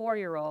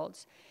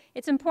 24-year-olds.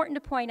 It's important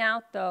to point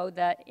out, though,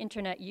 that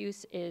internet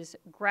use is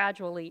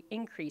gradually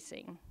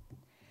increasing.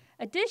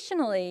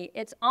 Additionally,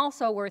 it's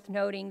also worth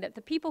noting that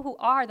the people who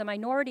are, the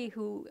minority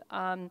who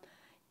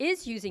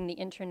is using the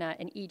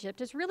internet in Egypt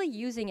is really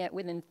using it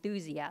with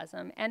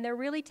enthusiasm, and they're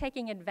really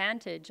taking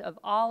advantage of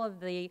all of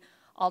the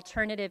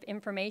alternative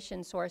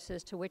information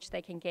sources to which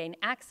they can gain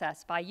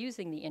access by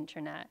using the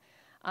internet.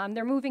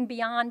 They're moving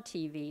beyond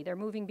TV. They're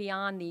moving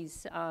beyond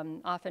these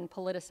often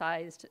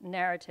politicized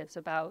narratives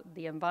about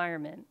the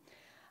environment.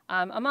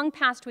 Among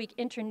past week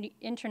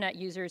internet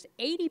users,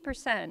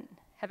 80%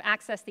 have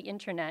accessed the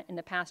internet in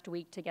the past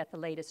week to get the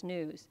latest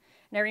news.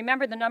 Now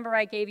remember, the number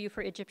I gave you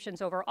for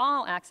Egyptians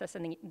overall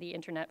accessing the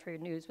internet for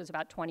news was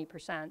about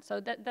 20%, so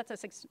that's a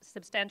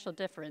substantial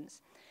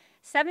difference.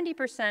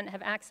 70%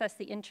 have accessed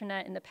the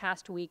internet in the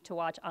past week to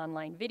watch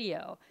online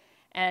video.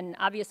 And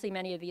obviously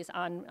many of these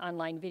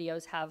online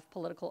videos have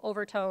political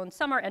overtones.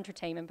 Some are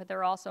entertainment, but there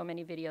are also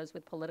many videos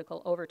with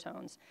political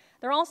overtones.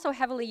 They're also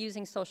heavily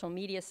using social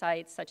media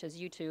sites such as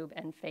YouTube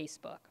and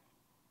Facebook.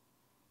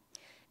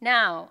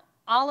 Now,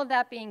 all of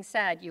that being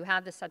said, you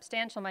have the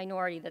substantial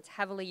minority that's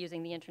heavily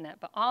using the internet.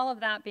 But all of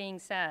that being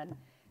said,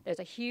 there's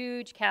a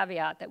huge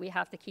caveat that we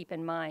have to keep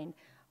in mind.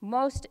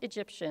 Most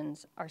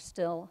Egyptians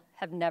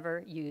have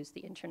never used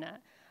the internet.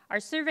 Our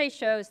survey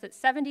shows that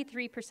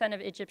 73% of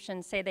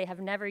Egyptians say they have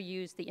never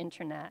used the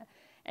internet.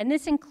 And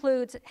this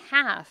includes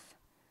half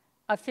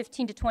of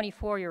 15 to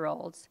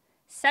 24-year-olds,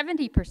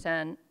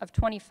 70% of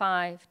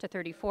 25 to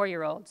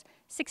 34-year-olds,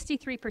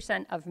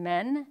 63% of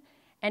men,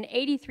 and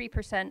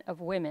 83% of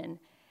women.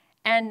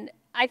 And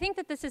I think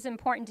that this is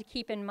important to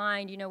keep in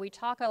mind. You know, we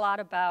talk a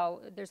lot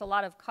about, there's a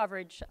lot of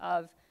coverage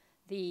of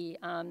the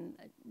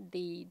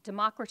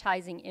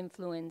democratizing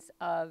influence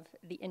of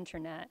the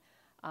internet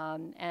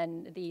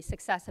and the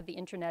success of the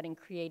internet in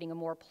creating a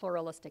more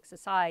pluralistic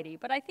society.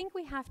 But I think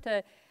we have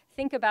to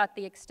think about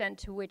the extent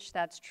to which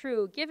that's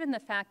true, given the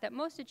fact that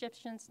most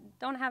Egyptians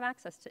don't have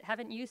access to,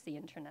 haven't used the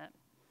internet.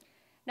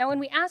 Now, when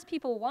we ask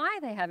people why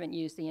they haven't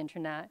used the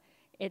internet,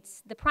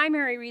 it's the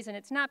primary reason,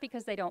 it's not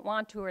because they don't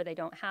want to or they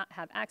don't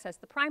have access.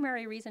 The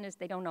primary reason is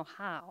they don't know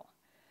how.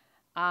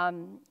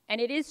 And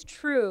it is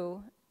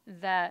true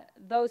that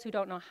those who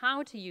don't know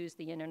how to use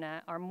the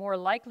internet are more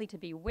likely to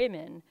be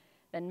women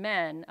than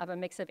men of a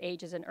mix of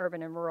ages in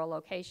urban and rural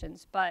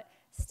locations. But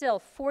still,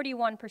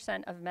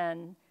 41% of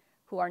men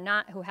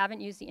who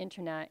haven't used the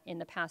internet in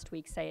the past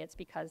week say it's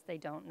because they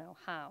don't know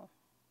how.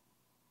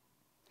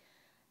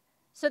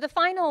 So the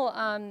final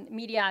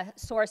media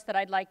source that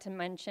I'd like to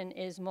mention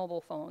is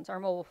mobile phones, our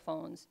mobile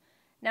phones.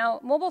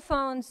 Now, mobile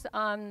phones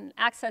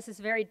access is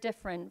very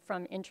different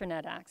from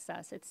internet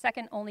access. It's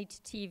second only to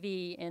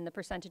TV in the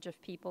percentage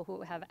of people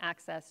who have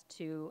access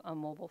to a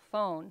mobile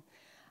phone.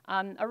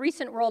 A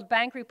recent World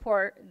Bank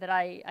report that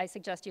I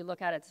suggest you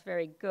look at, it's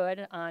very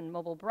good, on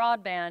mobile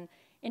broadband,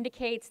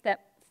 indicates that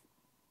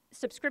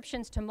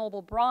subscriptions to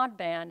mobile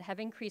broadband have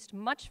increased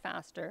much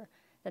faster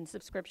than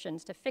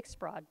subscriptions to fixed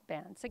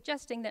broadband,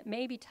 suggesting that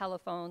maybe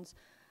telephones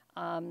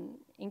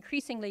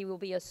increasingly will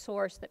be a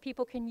source that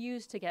people can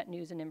use to get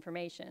news and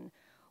information.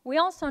 We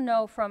also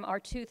know from our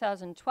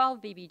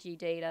 2012 BBG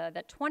data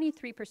that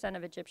 23%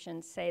 of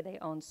Egyptians say they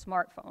own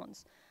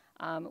smartphones,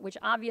 which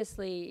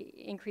obviously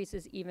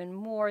increases even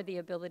more the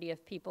ability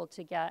of people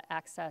to get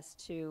access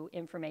to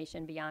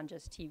information beyond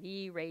just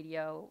TV,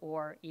 radio,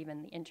 or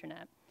even the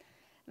internet.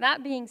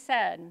 That being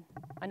said,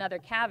 another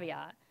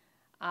caveat,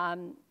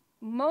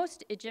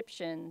 most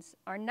Egyptians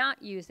are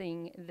not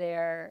using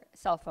their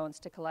cell phones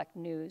to collect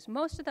news.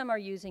 Most of them are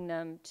using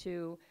them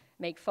to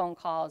make phone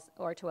calls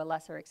or, to a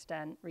lesser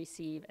extent,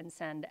 receive and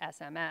send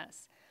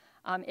SMS.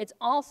 It's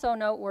also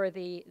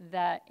noteworthy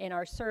that in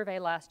our survey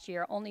last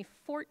year, only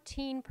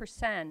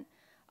 14%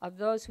 of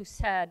those who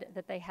said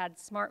that they had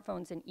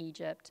smartphones in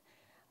Egypt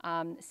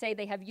say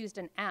they have used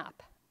an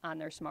app on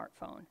their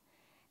smartphone.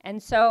 And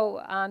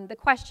so the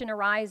question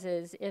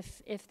arises,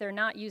 if they're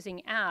not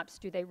using apps,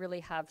 do they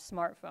really have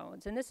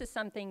smartphones? And this is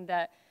something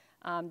that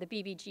the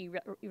BBG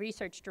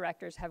research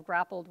directors have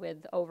grappled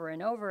with over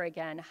and over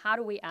again. How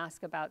do we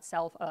ask about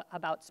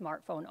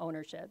smartphone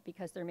ownership?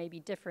 Because there may be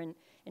different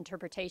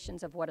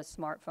interpretations of what a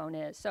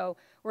smartphone is. So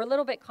we're a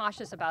little bit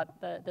cautious about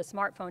the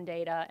smartphone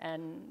data,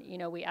 and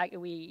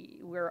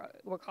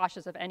we're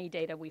cautious of any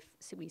data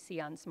we see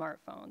on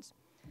smartphones.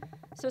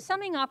 So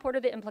summing up, what are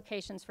the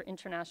implications for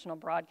international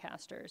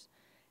broadcasters?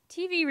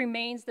 TV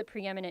remains the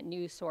preeminent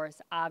news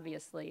source,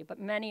 obviously, but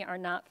many are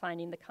not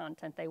finding the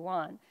content they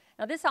want.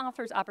 Now, this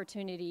offers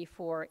opportunity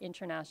for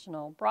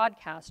international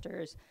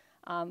broadcasters,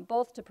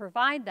 both to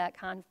provide that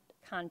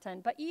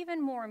content, but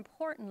even more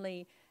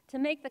importantly, to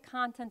make the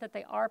content that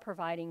they are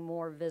providing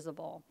more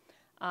visible.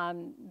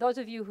 Those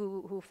of you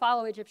who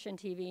follow Egyptian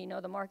TV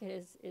know the market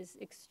is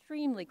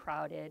extremely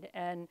crowded,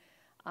 and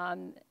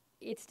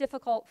it's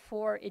difficult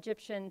for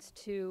Egyptians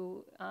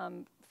to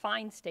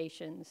find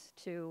stations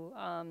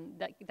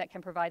that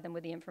can provide them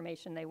with the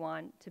information they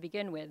want to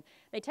begin with.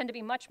 They tend to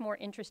be much more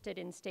interested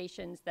in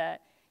stations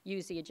that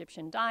use the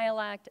Egyptian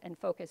dialect and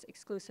focus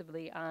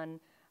exclusively on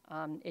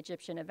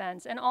Egyptian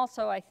events. And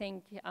also, I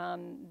think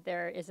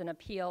there is an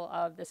appeal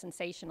of the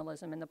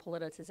sensationalism and the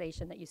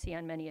politicization that you see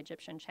on many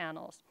Egyptian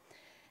channels.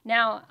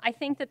 Now, I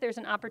think that there's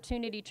an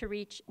opportunity to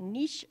reach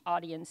niche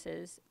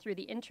audiences through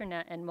the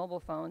internet and mobile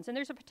phones, and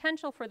there's a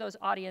potential for those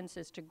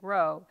audiences to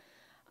grow.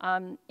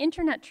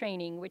 Internet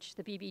training, which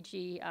the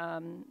BBG,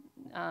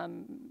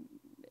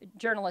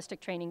 journalistic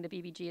training the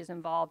BBG is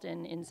involved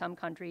in some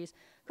countries,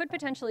 could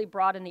potentially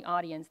broaden the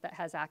audience that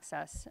has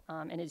access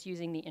and is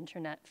using the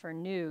internet for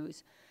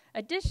news.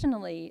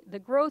 Additionally, the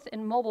growth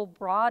in mobile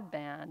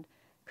broadband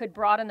could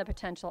broaden the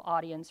potential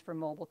audience for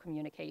mobile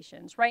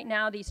communications. Right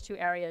now, these two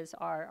areas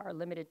are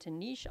limited to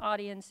niche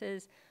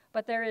audiences,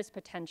 but there is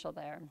potential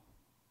there.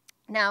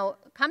 Now,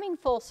 coming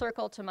full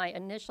circle to my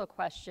initial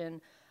question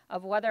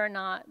of whether or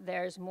not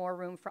there's more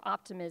room for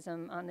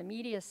optimism on the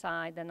media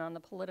side than on the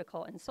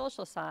political and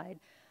social side,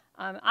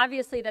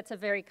 obviously that's a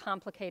very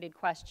complicated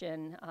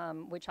question,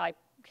 which I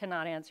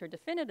cannot answer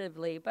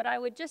definitively, but I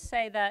would just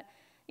say that,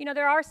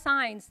 there are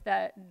signs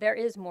that there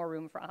is more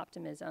room for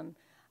optimism.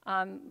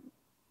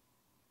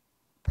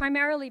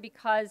 Primarily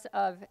because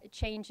of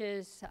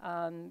changes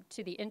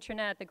to the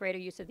internet, the greater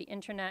use of the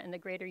internet, and the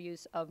greater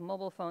use of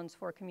mobile phones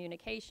for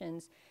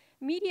communications,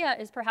 media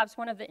is perhaps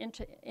one of the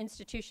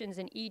institutions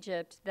in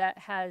Egypt that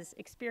has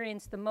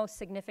experienced the most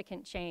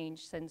significant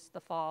change since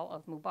the fall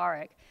of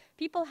Mubarak.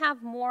 People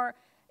have more,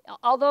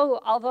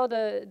 although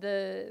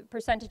the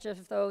percentage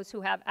of those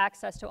who have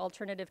access to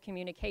alternative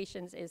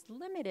communications is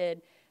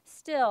limited,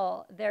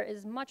 still, there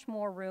is much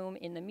more room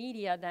in the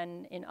media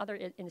than in other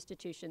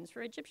institutions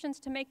for Egyptians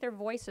to make their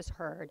voices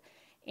heard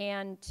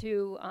and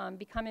to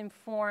become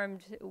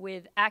informed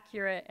with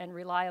accurate and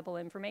reliable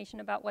information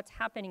about what's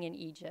happening in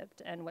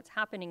Egypt and what's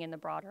happening in the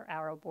broader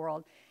Arab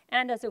world,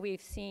 and as we've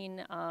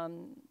seen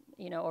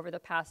over the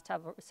past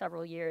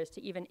several years,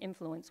 to even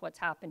influence what's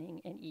happening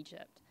in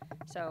Egypt.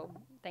 So,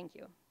 thank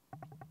you.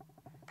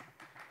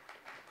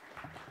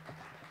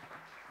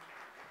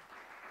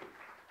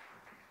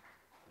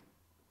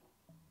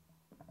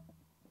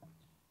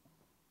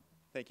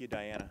 Thank you,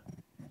 Diana.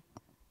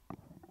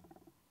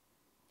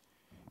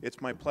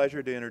 It's my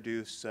pleasure to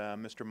introduce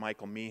Mr.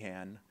 Michael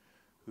Meehan,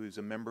 who's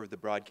a member of the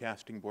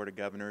Broadcasting Board of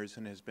Governors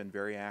and has been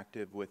very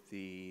active with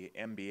the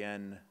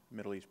MBN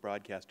Middle East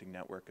Broadcasting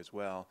Network as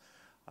well.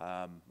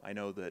 I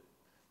know that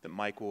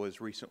Michael was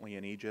recently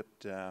in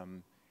Egypt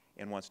and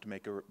wants to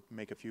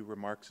make a few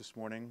remarks this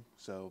morning.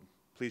 So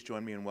please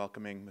join me in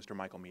welcoming Mr.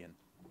 Michael Meehan.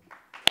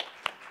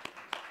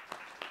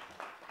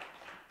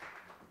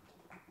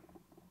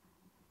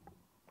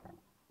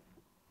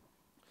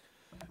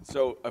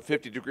 So a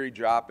 50-degree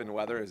drop in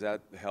weather, is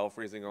that hell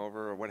freezing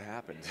over, or what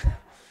happened?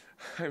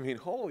 I mean,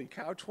 holy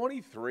cow,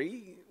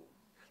 23?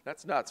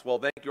 That's nuts. Well,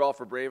 thank you all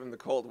for braving the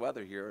cold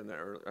weather here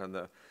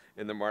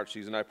in the March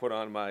season. I put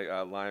on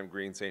my lime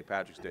green St.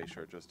 Patrick's Day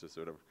shirt just to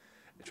sort of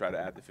try to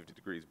add the 50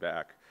 degrees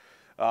back.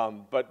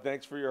 But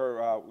thanks for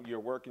your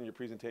work and your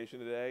presentation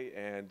today.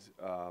 And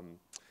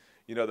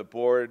you know, the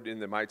board,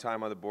 in my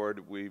time on the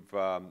board, we've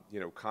you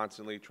know,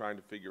 constantly trying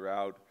to figure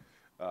out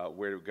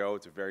where to go.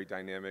 It's a very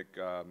dynamic,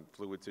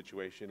 fluid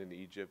situation in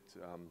Egypt.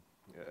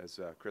 As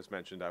Chris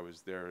mentioned, I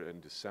was there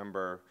in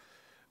December.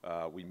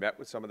 We met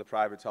with some of the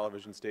private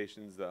television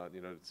stations,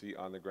 you know, to see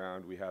on the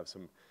ground. We have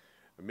some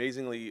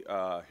amazingly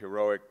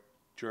heroic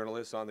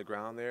journalists on the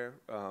ground there.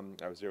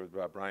 I was there with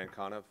Brian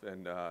Conniff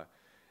and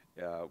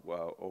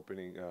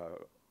opening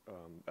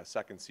a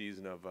second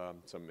season of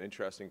some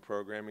interesting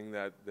programming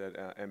that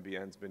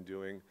MBN's been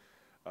doing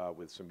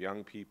with some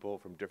young people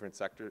from different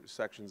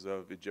sections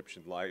of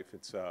Egyptian life.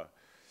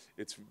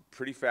 It's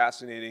pretty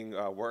fascinating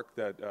work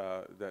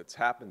that's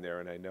happened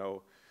there, and I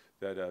know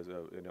that as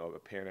a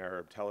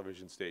Pan-Arab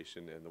television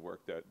station, and the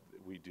work that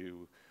we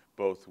do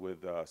both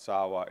with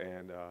SAWA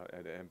and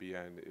at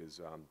MBN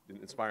is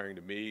inspiring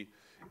to me.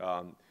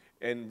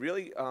 And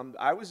really,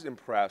 I was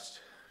impressed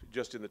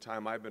just in the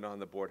time I've been on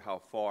the board how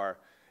far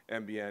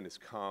MBN has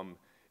come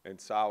and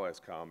SAWA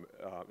has come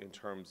in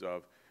terms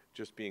of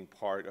just being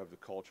part of the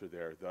culture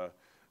there.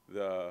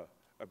 The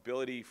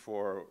ability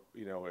for,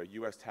 you know, a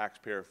U.S.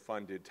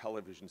 taxpayer-funded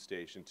television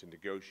station to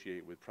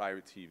negotiate with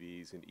private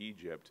TVs in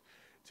Egypt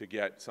to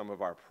get some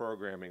of our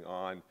programming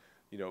on,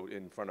 you know,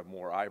 in front of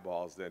more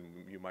eyeballs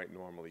than you might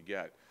normally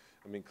get.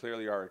 I mean,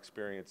 clearly our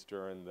experience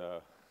during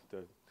the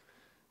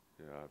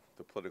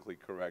politically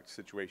correct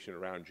situation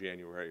around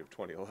January of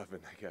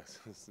 2011, I guess,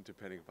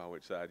 depending upon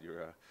which side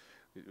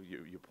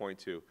you point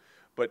to.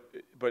 But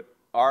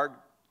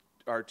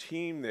our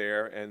team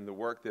there and the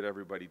work that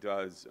everybody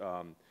does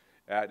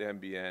at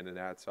MBN and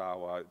at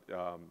SAWA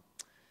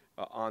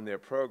on their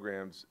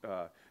programs,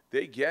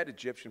 they get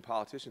Egyptian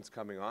politicians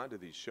coming onto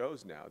these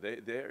shows now.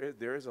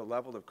 There is a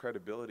level of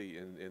credibility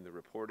in the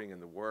reporting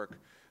and the work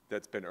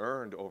that's been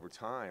earned over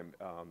time,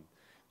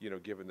 you know,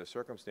 given the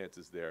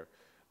circumstances there.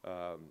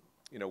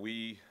 You know,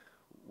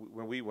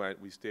 when we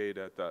went, we stayed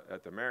at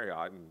the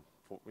Marriott, and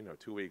you know,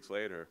 2 weeks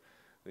later,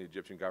 the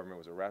Egyptian government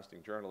was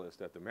arresting journalists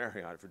at the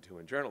Marriott for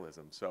doing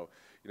journalism. So,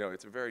 you know,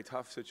 it's a very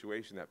tough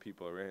situation that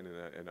people are in,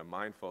 and I'm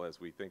mindful as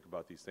we think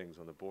about these things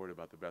on the board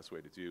about the best way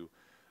to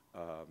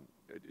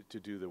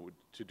do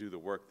the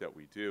work that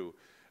we do.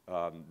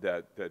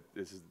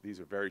 These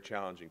are very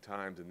challenging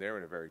times, and they're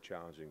in a very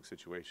challenging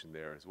situation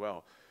there as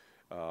well.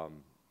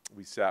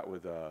 We sat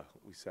with the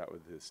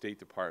State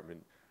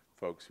Department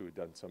folks who had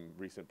done some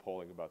recent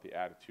polling about the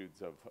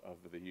attitudes of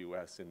the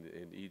U.S.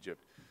 in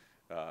Egypt.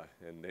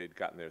 And they'd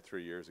gotten there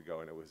 3 years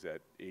ago, and it was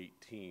at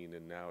 18,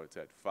 and now it's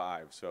at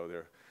 5. So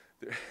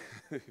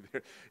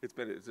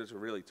it's a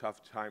really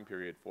tough time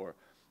period for,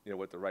 you know,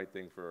 what the right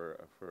thing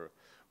for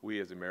we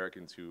as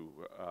Americans who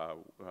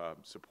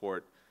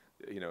support,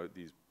 you know,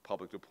 these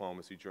public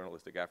diplomacy,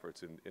 journalistic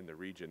efforts in the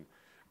region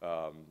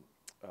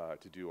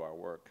to do our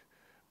work.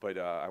 But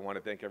I want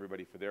to thank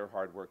everybody for their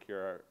hard work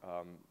here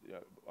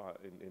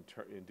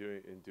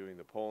in doing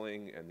the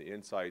polling and the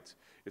insights.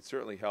 It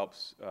certainly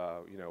helps.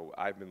 You know,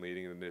 I've been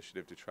leading an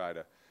initiative to try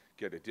to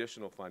get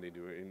additional funding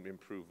to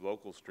improve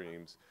local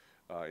streams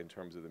in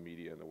terms of the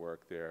media and the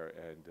work there.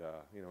 And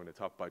you know, in a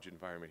tough budget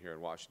environment here in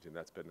Washington,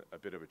 that's been a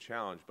bit of a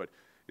challenge. But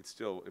it's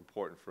still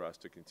important for us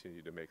to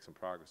continue to make some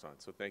progress on.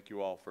 So thank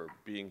you all for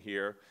being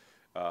here,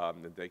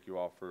 and thank you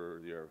all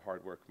for your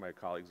hard work, my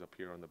colleagues up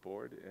here on the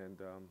board.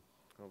 And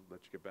I'll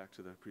let you get back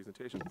to the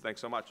presentation. Thanks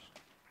so much.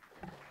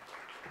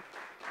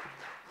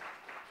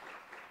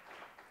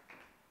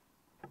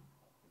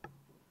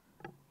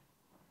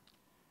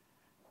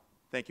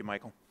 Thank you,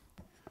 Michael.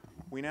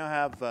 We now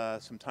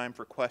have some time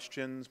for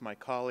questions. My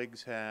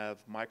colleagues have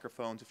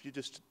microphones. If you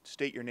just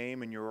state your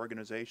name and your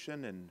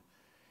organization and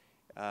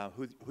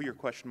who your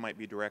question might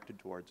be directed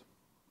towards.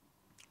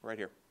 Right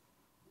here.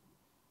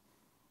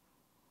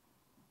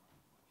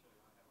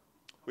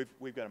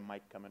 We've got a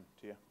mic coming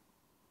to you.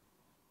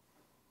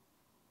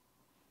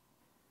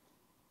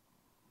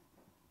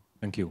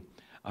 Thank you.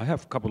 I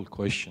have a couple of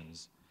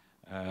questions,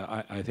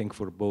 I think,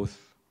 for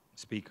both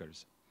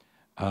speakers.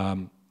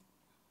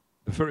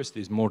 The first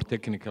is more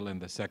technical,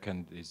 and the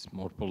second is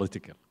more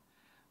political.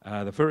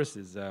 The first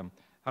is,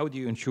 how do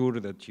you ensure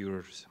that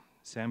your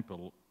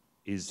sample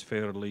is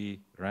fairly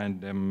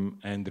random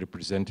and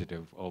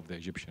representative of the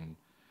Egyptian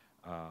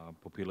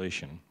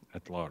population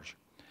at large.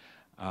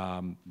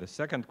 The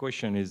second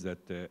question is that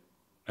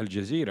Al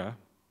Jazeera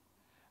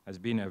has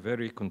been a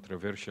very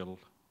controversial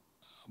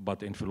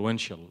but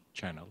influential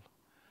channel.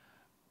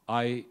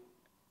 I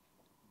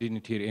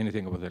didn't hear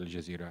anything about Al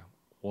Jazeera.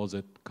 Was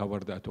it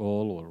covered at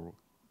all, or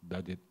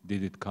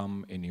did it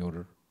come in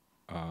your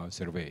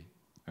survey?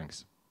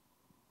 Thanks.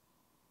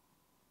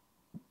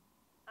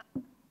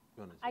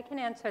 I can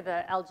answer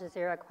the Al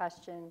Jazeera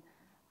question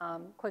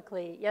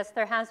quickly. Yes,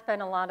 there has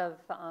been a lot of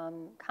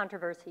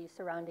controversy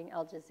surrounding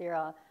Al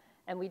Jazeera,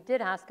 and we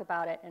did ask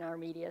about it in our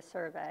media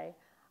survey.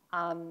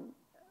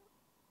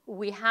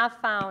 We have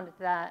found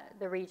that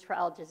the reach for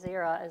Al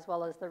Jazeera, as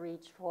well as the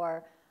reach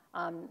for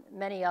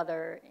many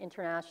other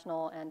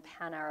international and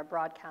pan-Arab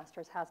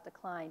broadcasters, has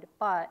declined.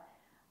 But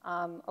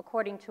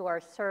according to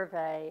our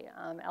survey,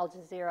 Al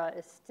Jazeera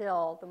is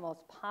still the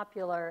most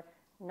popular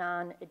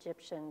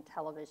non-Egyptian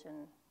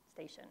television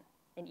station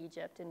in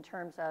Egypt in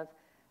terms of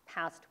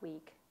past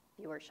week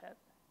viewership.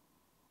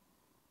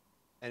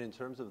 And in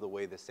terms of the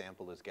way the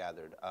sample is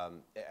gathered,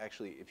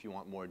 actually, if you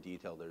want more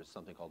detail, there's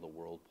something called the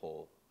World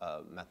Poll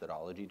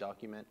methodology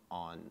document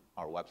on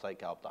our website,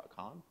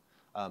 gallup.com.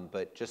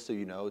 But just so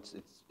you know, it's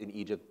in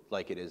Egypt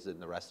like it is in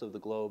the rest of the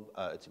globe.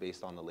 It's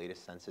based on the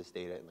latest census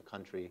data in the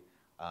country.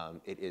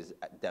 It is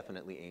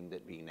definitely aimed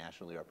at being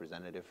nationally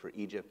representative. For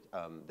Egypt,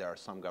 there are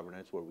some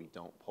governorates where we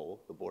don't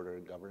poll the border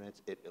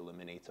governorates. It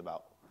eliminates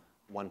about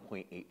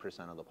 1.8%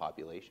 of the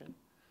population.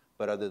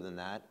 But other than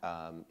that,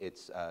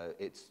 it's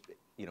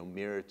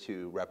mirrored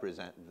to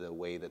represent the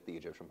way that the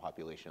Egyptian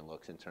population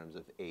looks in terms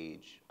of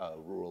age,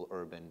 rural,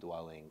 urban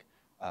dwelling,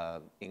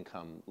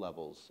 income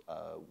levels,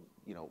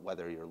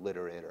 whether you're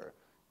literate or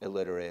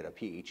illiterate, a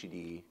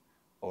PhD,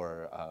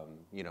 or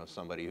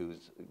somebody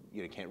who's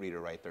can't read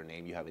or write their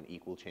name, you have an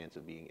equal chance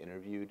of being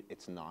interviewed.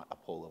 It's not a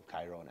poll of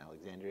Cairo and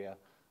Alexandria.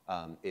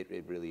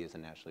 It really is a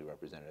nationally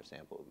representative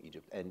sample of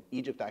Egypt. And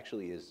Egypt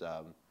actually is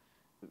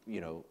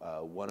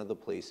one of the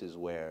places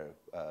where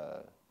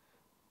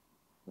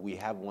we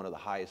have one of the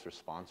highest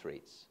response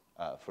rates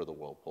for the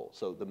World Poll.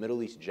 So the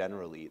Middle East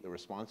generally, the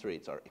response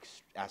rates are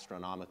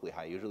astronomically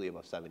high, usually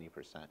above 70%,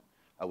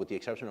 with the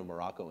exception of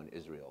Morocco and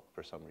Israel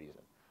for some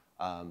reason.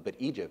 But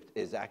Egypt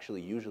is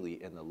actually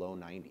usually in the low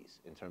 90s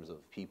in terms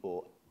of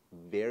people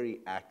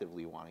very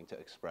actively wanting to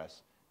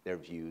express their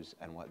views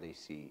and what they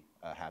see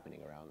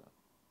happening around them.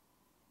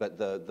 But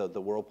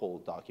the World Poll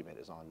document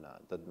is on,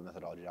 the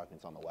methodology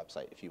document's on the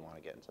website if you want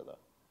to get into the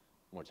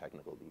more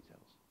technical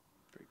details.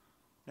 Great.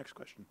 Next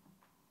question.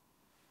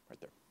 Right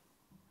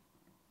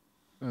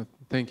there.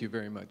 Thank you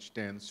very much.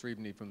 Dan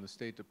Srivni from the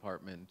State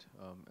Department.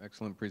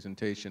 Excellent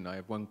presentation. I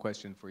have one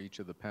question for each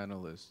of the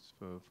panelists.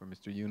 For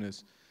Mr.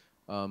 Yunus,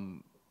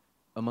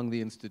 among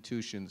the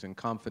institutions and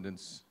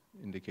confidence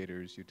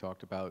indicators you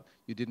talked about,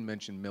 you didn't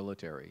mention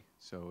military.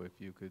 So if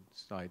you could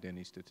cite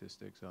any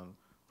statistics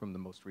from the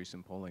most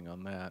recent polling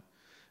on that.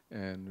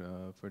 And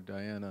for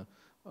Diana,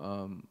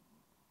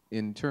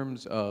 in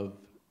terms of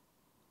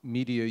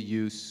media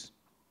use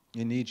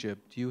in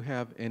Egypt, do you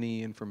have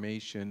any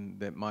information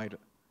that might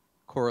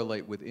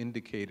correlate with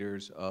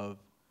indicators of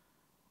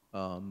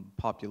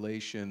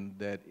population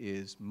that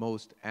is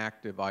most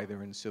active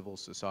either in civil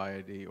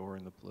society or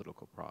in the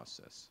political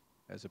process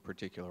as a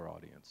particular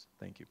audience?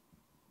 Thank you.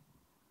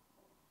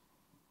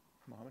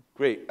 Mohammed?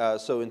 Great.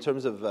 So in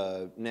terms of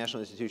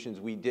national institutions,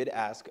 we did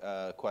ask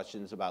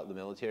questions about the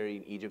military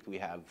in Egypt. We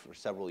have for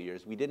several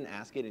years. We didn't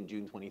ask it in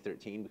June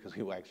 2013 because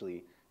we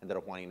actually ended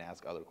up wanting to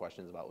ask other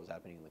questions about what was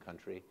happening in the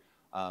country.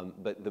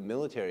 But the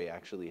military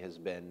actually has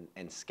been,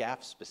 and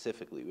SCAF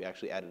specifically, we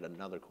actually added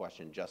another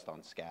question just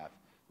on SCAF.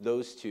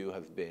 Those two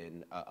have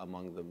been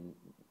among the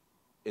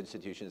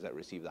institutions that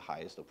receive the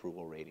highest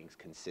approval ratings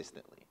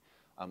consistently.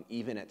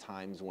 Even at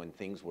times when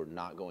things were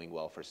not going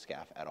well for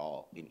SCAF at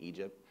all in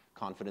Egypt,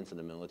 confidence in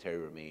the military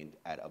remained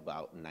at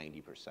about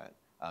 90%.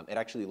 It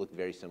actually looked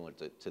very similar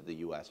to the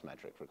US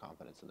metric for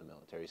confidence in the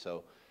military.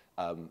 So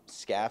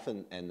SCAF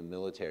and the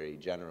military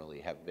generally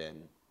have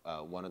been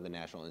one of the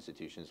national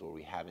institutions where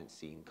we haven't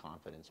seen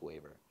confidence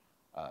waver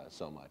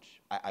so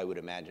much. I would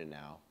imagine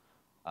now,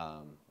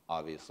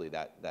 obviously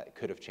that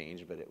could have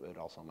changed, but it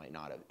also might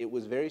not have. It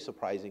was very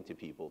surprising to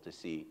people to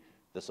see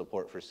the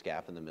support for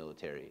SCAF in the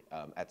military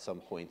at some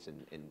points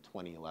in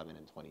 2011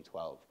 and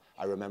 2012.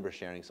 I remember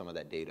sharing some of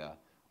that data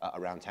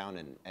around town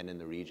and in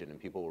the region, and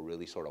people were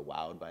really sort of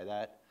wowed by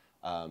that.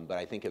 But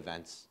I think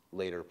events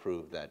later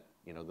proved that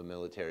the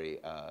military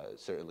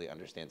certainly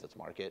understands its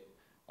market,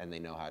 and they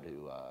know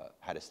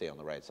how to stay on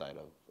the right side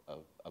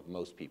of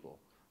most people,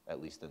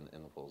 at least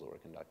in the polls that we're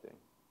conducting.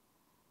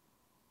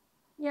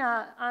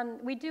 Yeah,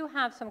 we do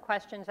have some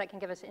questions that can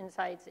give us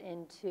insights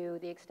into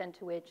the extent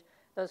to which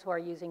those who are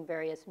using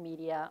various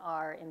media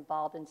are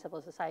involved in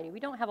civil society. We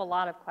don't have a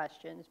lot of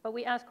questions, but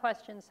we ask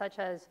questions such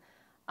as,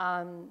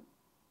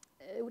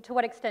 to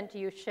what extent do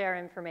you share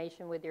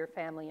information with your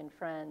family and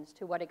friends?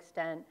 To what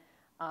extent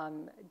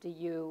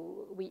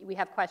We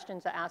have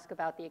questions to ask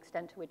about the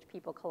extent to which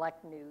people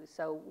collect news.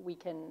 So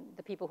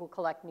the people who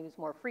collect news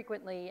more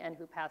frequently and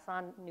who pass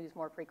on news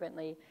more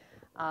frequently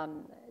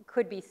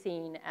could be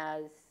seen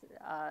as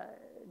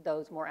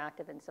those more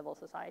active in civil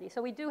society.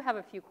 So we do have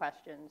a few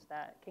questions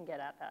that can get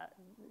at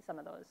some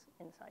of those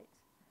insights.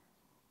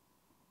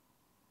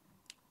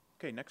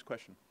 Okay, next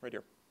question, right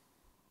here.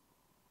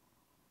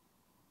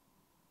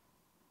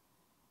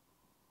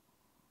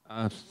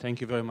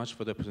 Thank you very much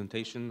for the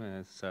presentation.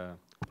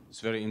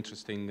 It's very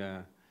interesting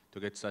to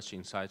get such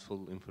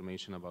insightful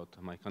information about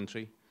my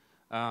country.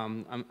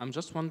 I'm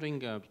just wondering,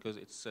 because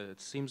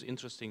it seems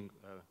interesting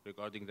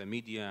regarding the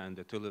media and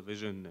the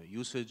television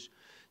usage.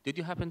 Did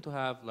you happen to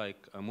have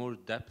like a more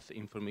depth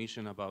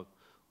information about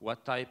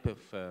what type of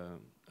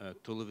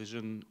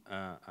television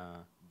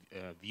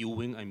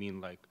viewing? I mean,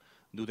 like,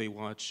 do they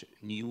watch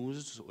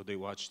news or they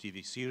watch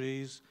TV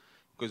series?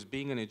 Because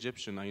being an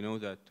Egyptian, I know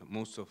that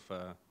most of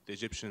the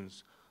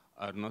Egyptians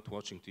are not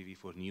watching TV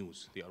for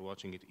news. They are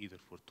watching it either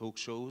for talk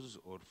shows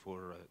or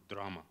for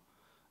drama.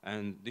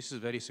 And this is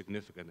very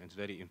significant and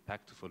very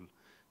impactful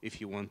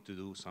if you want to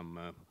do some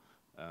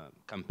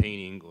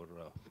campaigning or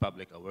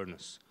public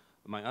awareness.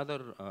 My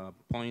other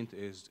point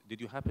is,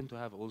 did you happen to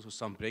have also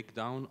some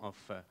breakdown of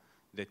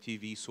the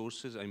TV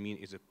sources? I mean,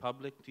 is it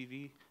public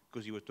TV?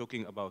 Because you were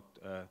talking about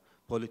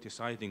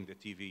politicizing the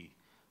TV.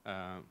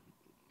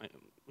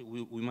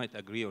 We might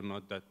agree or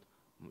not that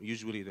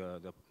usually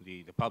the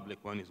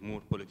public one is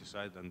more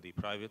politicized than the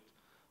private,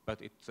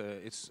 but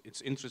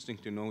it's interesting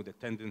to know the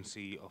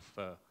tendency of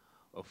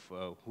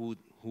who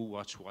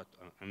watch what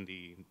and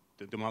the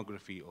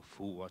demography of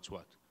who watch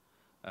what.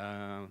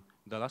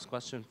 The last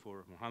question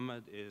for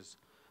Mohammed is,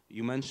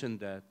 you mentioned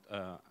that,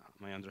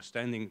 my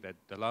understanding that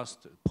the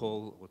last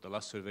poll or the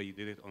last survey you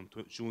did it on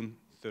June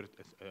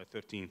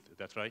 13th, is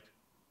that right?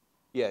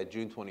 Yeah,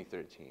 June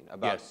 2013,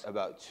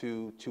 about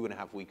two and a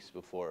half weeks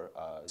before.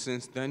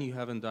 Since then, you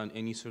haven't done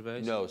any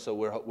surveys? No, so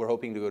we're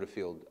hoping to go to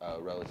field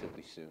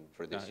relatively soon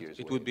for this year's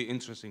It would be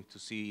interesting to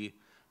see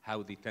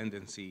how the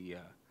tendency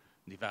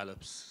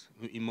develops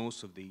in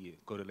most of the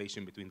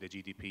correlation between the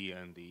GDP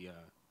and the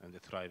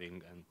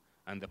thriving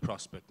and the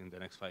prospect in the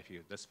next 5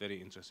 years. That's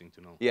very interesting to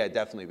know. Yeah,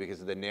 definitely,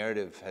 because the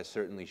narrative has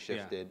certainly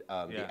shifted.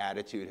 The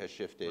attitude has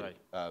shifted. Right.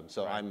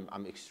 So right.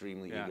 I'm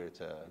extremely eager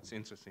to. It's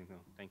interesting,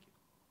 though. Thank you.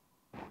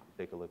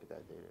 Take a look at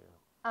that data.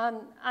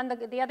 On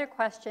the other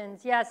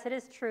questions, yes, it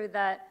is true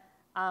that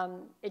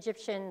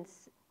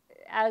Egyptians,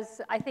 as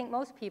I think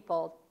most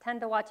people, tend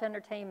to watch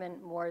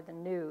entertainment more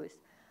than news.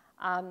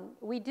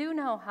 We do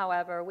know,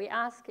 however, we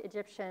ask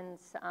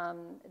Egyptians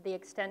the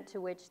extent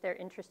to which they're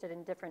interested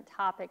in different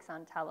topics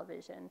on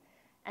television.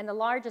 And the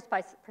largest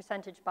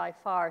percentage by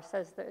far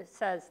says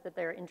that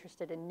they're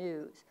interested in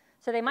news.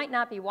 So they might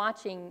not be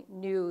watching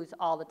news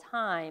all the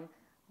time,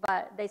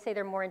 but they say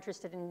they're more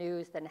interested in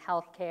news than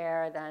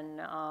healthcare,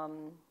 than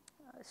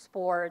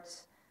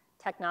sports,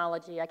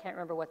 technology. I can't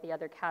remember what the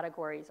other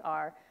categories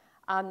are.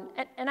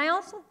 And I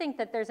also think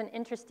that there's an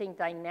interesting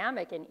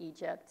dynamic in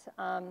Egypt.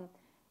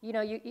 You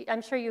know,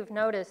 I'm sure you've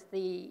noticed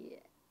the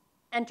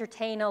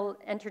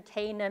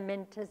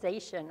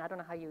entertainmentization, I don't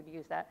know how you would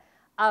use that,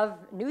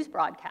 of news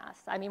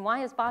broadcasts. I mean,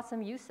 why is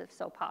Bassem Youssef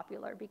so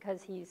popular?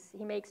 Because he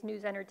makes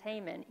news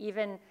entertainment.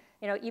 Even,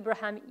 you know,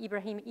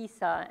 Ibrahim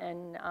Isa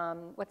and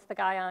what's the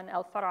guy on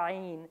El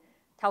Fara'in,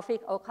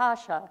 Tawfiq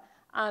Okasha,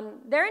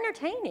 they're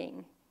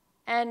entertaining.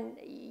 And,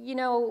 you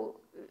know,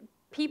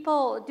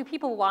 do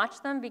people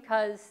watch them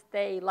because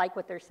they like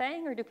what they're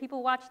saying, or do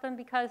people watch them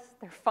because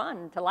they're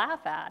fun to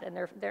laugh at and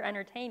they're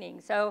entertaining?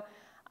 So,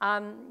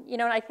 you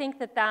know, I think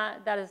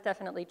that is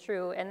definitely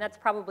true, and that's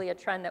probably a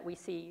trend that we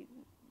see.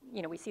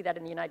 You know, we see that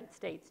in the United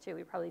States too.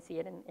 We probably see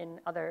it in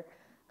other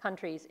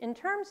countries. In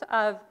terms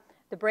of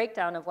the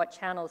breakdown of what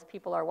channels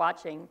people are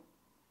watching,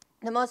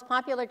 the most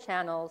popular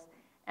channels,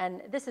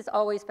 and this has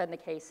always been the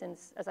case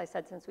since, as I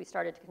said, since we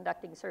started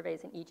conducting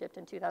surveys in Egypt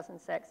in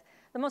 2006,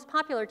 the most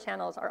popular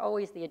channels are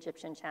always the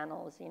Egyptian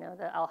channels, you know,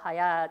 the Al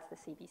Hayat, the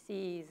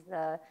CBCs,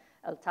 the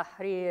Al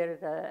Tahrir,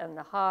 the Al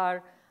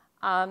Nahar.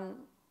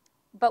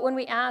 But when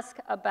we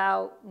ask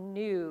about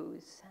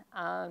news,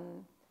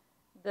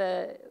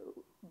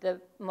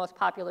 the most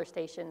popular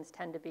stations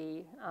tend to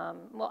be,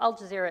 well, Al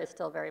Jazeera is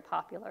still very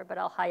popular, but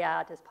Al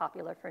Hayat is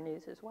popular for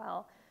news as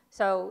well.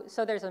 So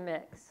there's a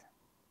mix.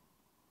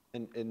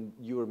 And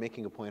you were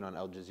making a point on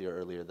Al Jazeera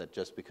earlier that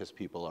just because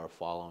people are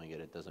following it,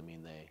 it doesn't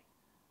mean they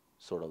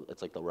sort of,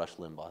 it's like the Rush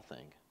Limbaugh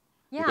thing.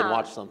 Yeah. You can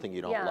watch something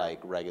you don't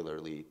like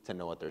regularly to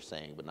know what they're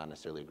saying, but not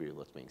necessarily agree with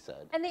what's being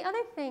said. And the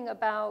other thing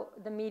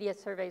about the media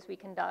surveys we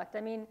conduct,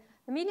 I mean,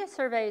 the media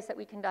surveys that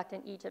we conduct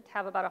in Egypt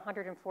have about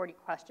 140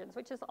 questions,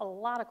 which is a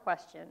lot of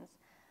questions.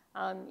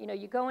 You know,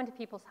 you go into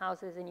people's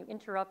houses and you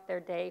interrupt their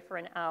day for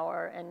an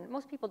hour, and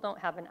most people don't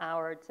have an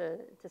hour to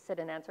sit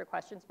and answer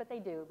questions, but they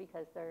do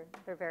because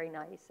they're very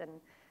nice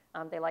and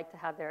they like to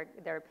have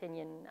their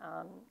opinion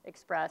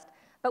expressed.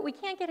 But we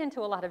can't get into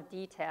a lot of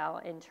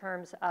detail in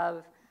terms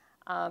of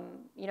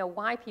you know,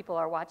 why people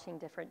are watching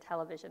different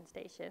television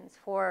stations.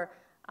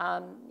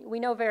 We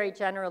know very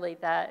generally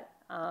that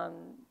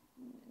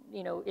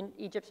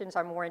Egyptians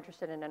are more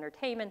interested in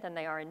entertainment than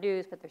they are in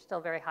news, but they're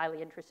still very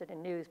highly interested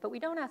in news. But we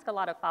don't ask a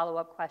lot of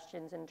follow-up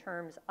questions in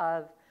terms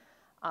of,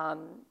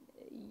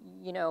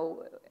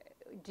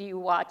 do you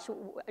watch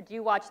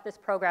this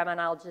program on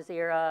Al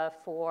Jazeera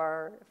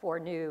for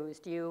news?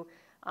 Do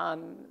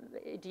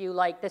you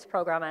like this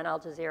program on Al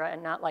Jazeera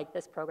and not like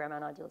this program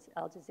on Al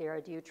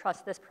Jazeera? Do you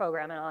trust this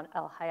program on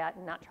Al Hayat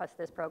and not trust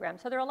this program?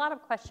 So there are a lot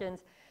of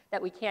questions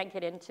that we can't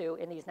get into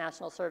in these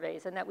national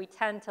surveys and that we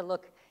tend to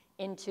look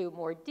into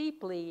more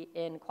deeply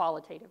in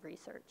qualitative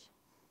research.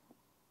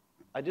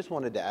 I just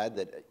wanted to add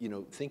that,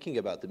 thinking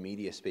about the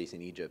media space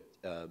in Egypt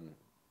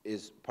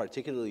is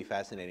particularly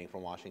fascinating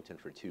from Washington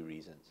for two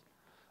reasons.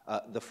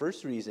 The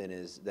first reason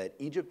is that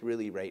Egypt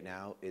really right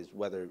now is,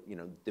 whether,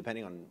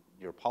 depending on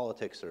your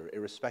politics or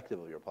irrespective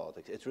of your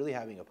politics, it's really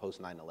having a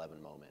post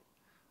 9/11 moment.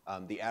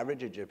 The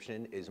average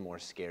Egyptian is more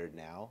scared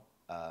now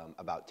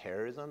about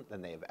terrorism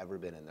than they have ever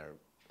been in their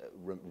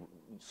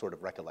sort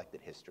of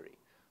recollected history.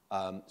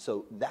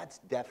 So that's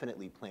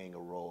definitely playing a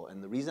role.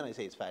 And the reason I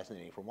say it's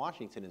fascinating from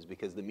Washington is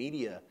because the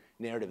media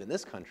narrative in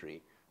this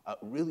country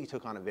really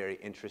took on a very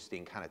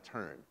interesting kind of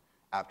turn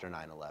after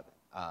 9/11.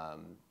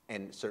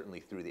 And certainly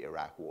through the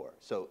Iraq War.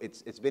 So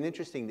it's been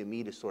interesting to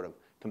me to sort of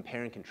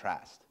compare and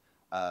contrast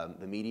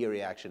the media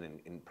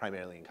reaction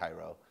primarily in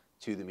Cairo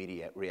to the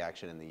media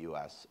reaction in the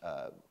US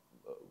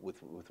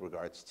with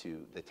regards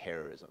to the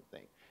terrorism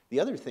thing. The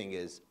other thing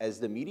is, as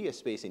the media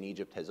space in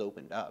Egypt has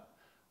opened up,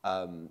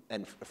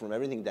 and from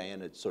everything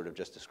Diana sort of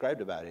just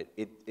described about it,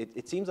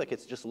 it seems like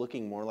it's just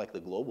looking more like the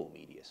global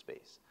media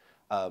space.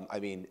 I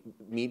mean,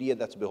 media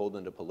that's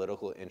beholden to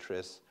political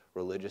interests,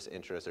 religious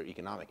interests, or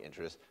economic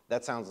interests,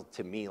 that sounds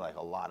to me like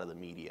a lot of the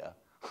media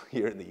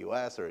here in the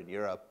US or in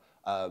Europe.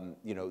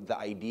 The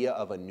idea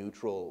of a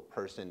neutral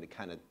person to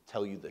kind of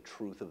tell you the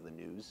truth of the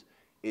news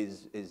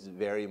is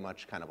very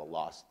much kind of a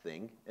lost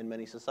thing in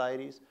many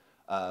societies.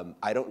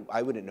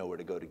 I wouldn't know where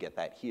to go to get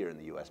that here in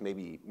the US,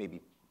 maybe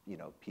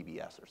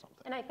PBS or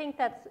something. And I think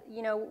that's,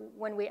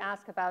 when we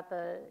ask about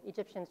the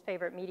Egyptians'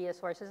 favorite media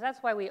sources,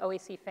 that's why we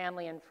always see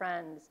family and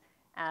friends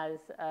as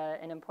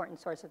an important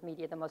source of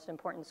media, the most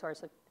important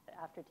source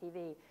after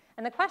TV.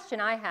 And the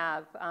question I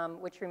have,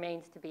 which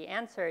remains to be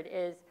answered,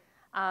 is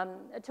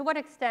to what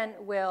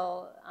extent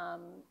will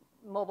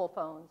mobile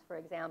phones, for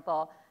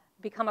example,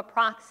 become a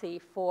proxy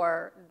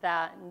for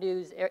that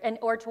news,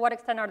 or to what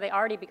extent are they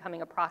already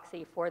becoming a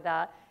proxy for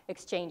that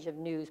exchange of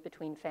news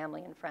between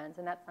family and friends?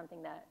 And that's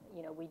something that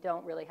we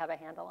don't really have a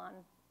handle on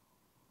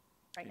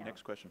right now.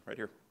 Next question, right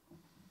here.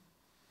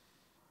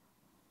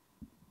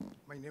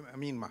 My name is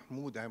Amin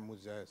Mahmoud. I'm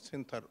with the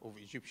Center of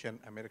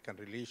Egyptian-American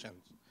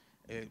Relations.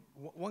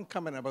 One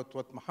comment about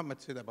what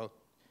Mohammed said about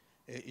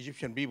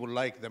Egyptian people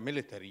like the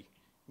military,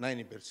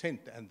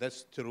 90%, and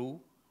that's true,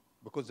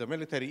 because the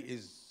military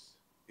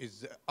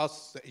is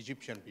us, the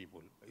Egyptian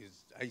people.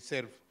 I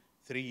served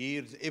 3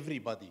 years.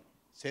 Everybody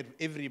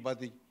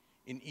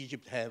in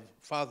Egypt have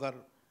father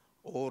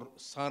or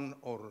son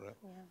or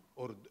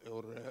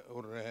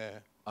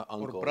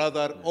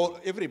brother, or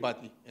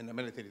everybody in the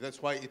military.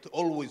 That's why it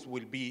always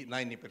will be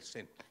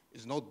 90%.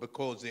 It's not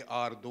because they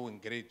are doing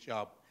great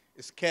job.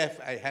 SCAF,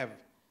 I have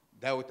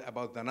doubt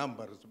about the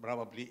numbers.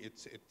 Probably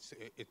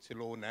it's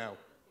low now,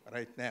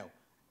 right now.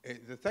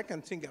 The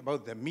second thing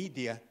about the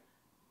media,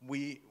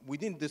 we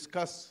didn't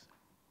discuss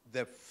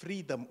the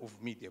freedom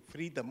of media,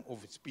 freedom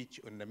of speech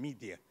in the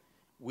media,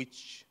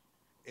 which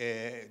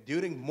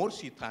during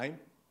Morsi time,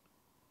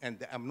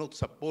 and I'm not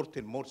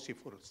supporting Morsi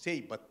for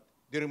say, but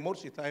during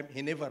Morsi time,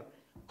 he never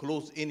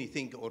closed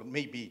anything, or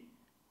maybe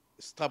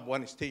stopped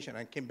one station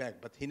and came back,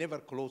 but he never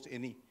closed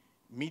any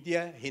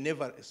media. He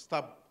never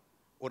stopped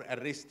or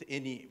arrested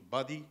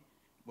anybody.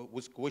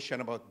 Was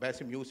questioned about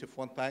Bassem Youssef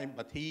one time,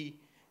 but he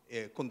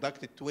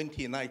conducted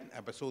 29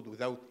 episodes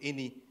without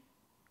any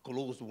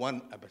closed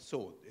one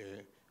episode.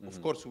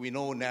 Of course, we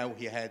know now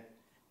he had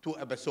 2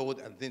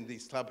 episodes, and then they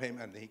stopped him,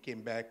 and he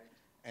came back,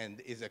 and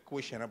is a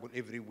questionable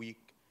every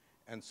week,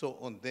 and so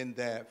on. Then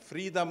the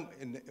freedom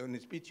in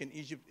speech in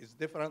Egypt is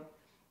different.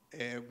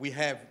 We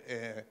have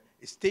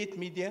state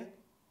media,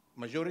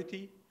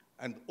 majority,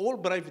 and all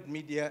private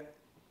media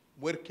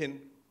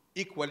working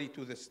equally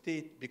to the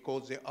state,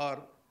 because they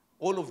are,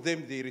 all of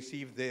them, they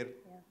receive their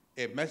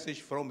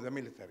message from the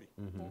military.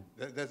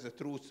 That's the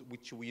truth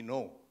which we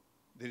know.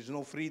 There is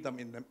no freedom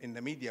in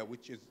the media,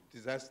 which is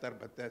disaster,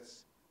 but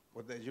that's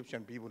what the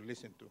Egyptian people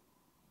listen to.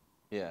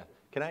 Yeah,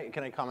 can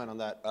I comment on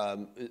that?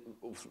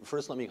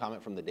 First, let me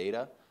comment from the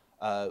data.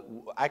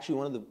 Actually,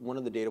 one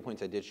of the data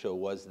points I did show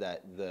was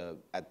that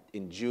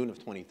in June of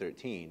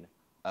 2013,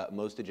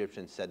 most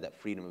Egyptians said that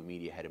freedom of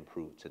media had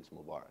improved since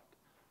Mubarak.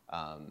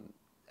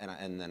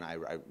 And then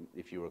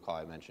if you recall,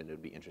 I mentioned it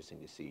would be interesting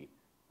to see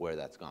where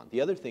that's gone.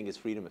 The other thing is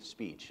freedom of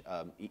speech.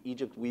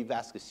 Egypt, we've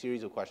asked a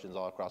series of questions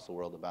all across the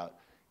world about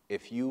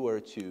if you were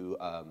to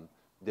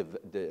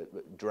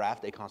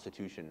draft a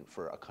constitution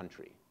for a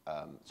country,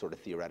 sort of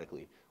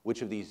theoretically,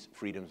 which of these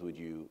freedoms would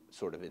you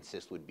sort of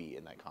insist would be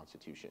in that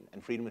constitution?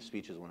 And freedom of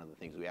speech is one of the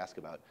things we ask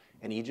about.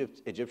 And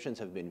Egyptians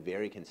have been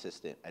very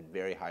consistent at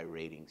very high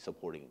rating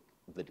supporting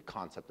the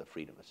concept of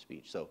freedom of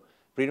speech. So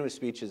freedom of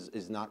speech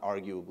is not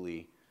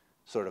arguably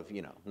sort of,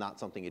 not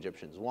something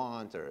Egyptians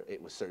want, or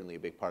it was certainly a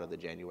big part of the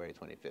January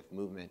 25th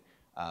movement.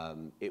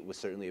 It was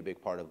certainly a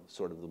big part of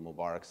sort of the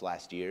Mubarak's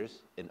last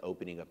years in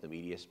opening up the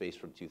media space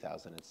from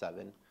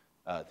 2007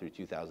 through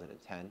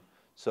 2010.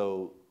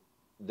 So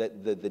the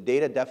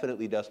data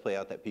definitely does play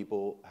out that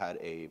people had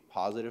a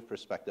positive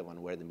perspective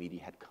on where the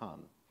media had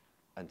come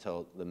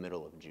until the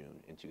middle of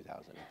June in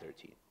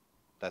 2013.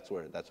 That's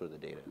where the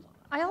data is on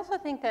that. I also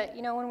think that,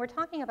 when we're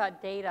talking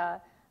about data,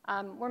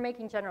 we're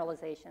making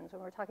generalizations.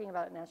 When we're talking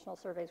about national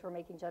surveys, we're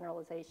making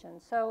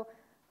generalizations. So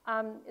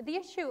the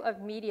issue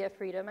of media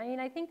freedom,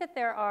 I think that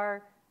there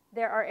are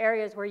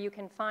areas where you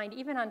can find,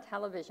 even on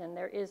television,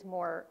 there is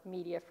more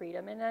media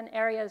freedom, and then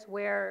areas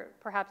where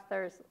perhaps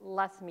there's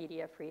less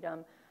media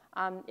freedom.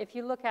 If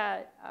you look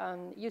at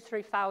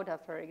Yusri Fauda,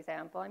 for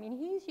example,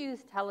 he's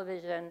used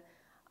television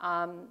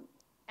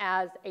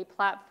as a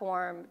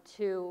platform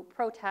to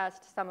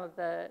protest some of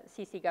the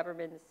Sisi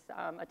government's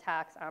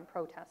attacks on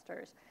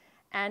protesters.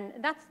 And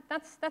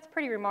that's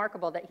pretty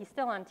remarkable that he's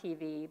still on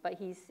TV, but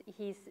he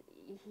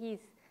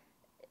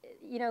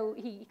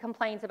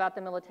complains about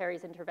the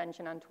military's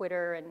intervention on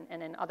Twitter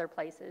and in other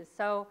places.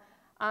 So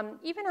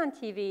even on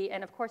TV,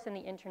 and of course in the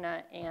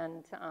internet,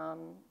 and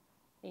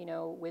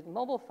with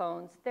mobile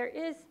phones,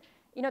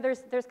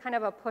 there's kind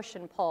of a push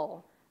and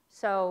pull.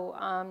 So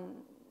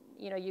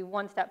you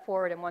one step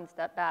forward and one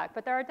step back,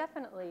 but there are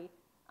definitely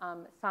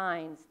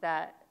signs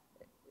that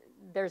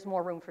there's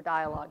more room for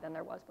dialogue than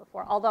there was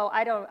before. Although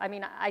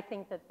I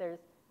think that there's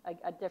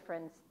a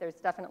difference. There's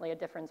definitely a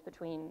difference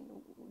between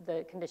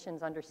the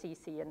conditions under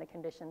Sisi and the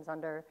conditions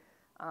under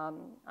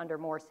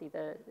Morsi.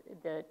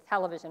 The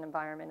television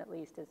environment, at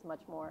least, is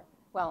much more,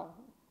 well,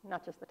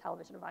 not just the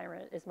television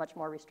environment, is much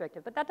more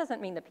restrictive. But that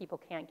doesn't mean that people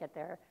can't get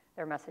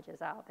their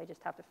messages out. They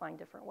just have to find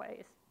different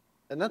ways.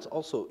 And that's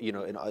also,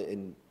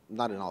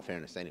 not in all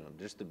fairness to anyone,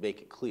 just to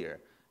make it clear,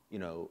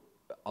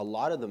 a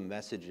lot of the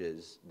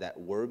messages that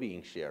were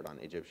being shared on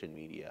Egyptian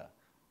media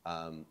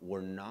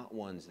were not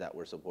ones that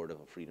were supportive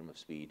of freedom of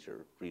speech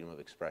or freedom of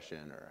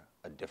expression or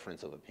a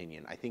difference of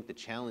opinion. I think the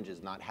challenge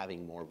is not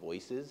having more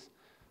voices.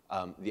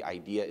 The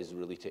idea is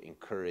really to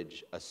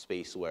encourage a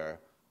space where,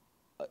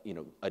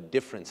 a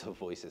difference of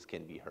voices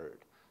can be heard.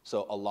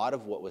 So a lot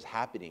of what was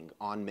happening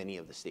on many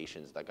of the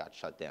stations that got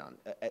shut down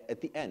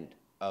at the end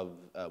of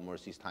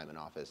Morsi's time in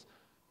office,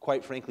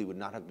 quite frankly, would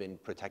not have been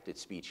protected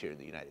speech here in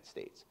the United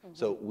States. Mm-hmm.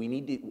 So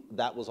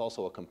that was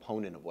also a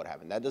component of what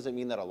happened. That doesn't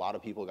mean that a lot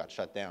of people got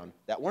shut down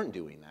that weren't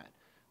doing that.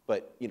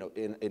 But,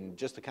 in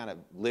just to kind of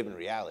live in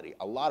reality,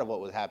 a lot of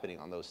what was happening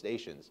on those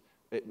stations,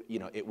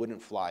 it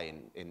wouldn't fly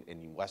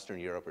in Western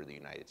Europe or the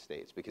United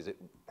States, because it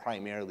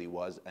primarily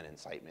was an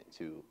incitement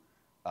to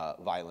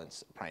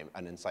violence,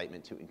 an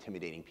incitement to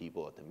intimidating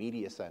people at the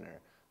media center,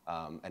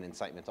 an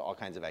incitement to all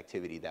kinds of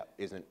activity that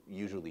isn't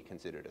usually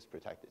considered as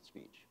protected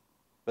speech.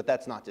 But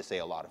that's not to say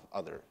a lot of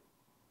other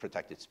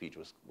protected speech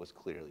was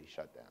clearly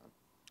shut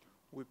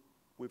down.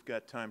 We've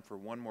got time for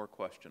one more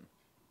question.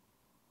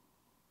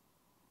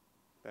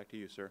 Back to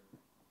you, sir.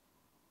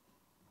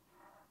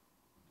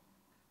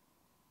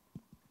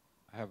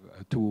 I have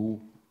two,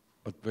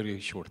 but very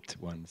short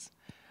ones.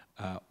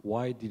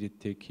 Why did it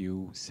take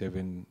you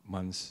 7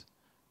 months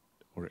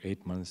or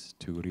 8 months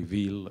to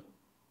reveal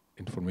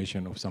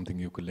information of something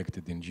you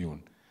collected in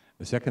June?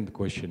 The second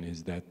question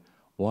is that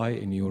why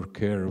in your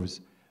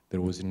curves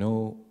there was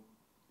no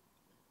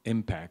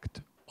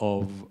impact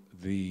of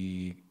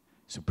the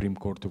Supreme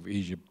Court of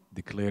Egypt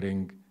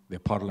declaring the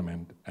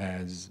parliament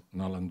as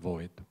null and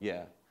void?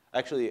 Yeah.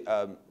 Actually,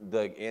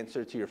 the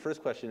answer to your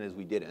first question is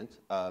we didn't.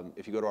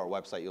 If you go to our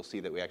website, you'll see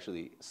that we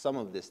actually, some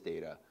of this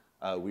data,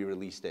 we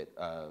released it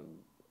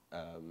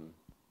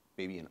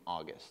maybe in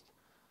August.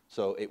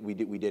 So we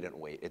didn't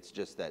wait. It's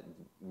just that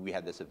we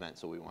had this event,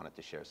 so we wanted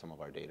to share some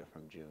of our data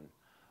from June.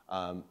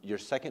 Your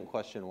second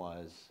question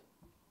was?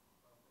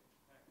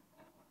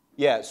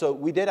 Yeah, so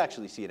we did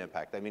actually see an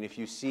impact. If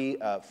you see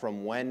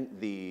from when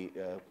the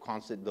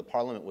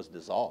parliament was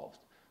dissolved,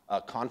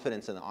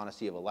 confidence in the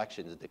honesty of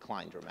elections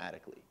declined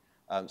dramatically.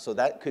 So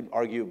that could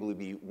arguably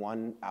be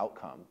one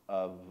outcome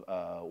of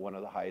one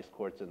of the highest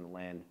courts in the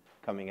land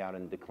coming out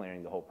and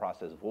declaring the whole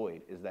process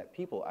void, is that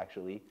people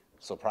actually,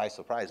 surprise,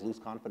 surprise, lose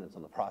confidence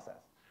in the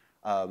process.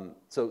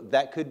 So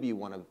that could be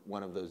one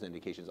of those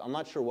indications. I'm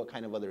not sure what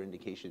kind of other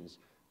indications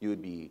you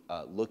would be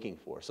looking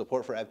for.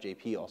 Support for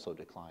FJP also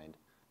declined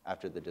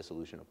after the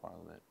dissolution of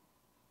parliament.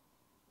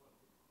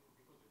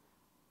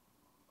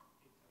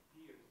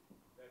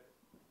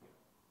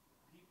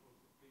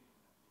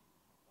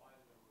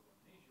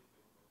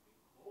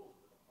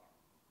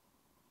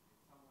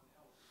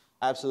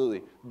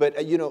 Absolutely. But,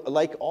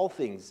 like all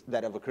things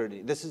that have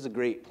occurred, this is a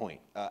great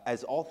point.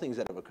 As all things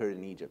that have occurred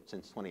in Egypt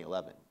since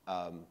 2011,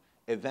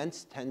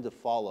 events tend to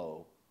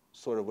follow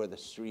sort of where the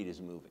street is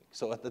moving.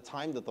 So at the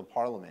time that the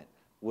parliament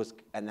was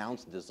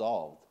announced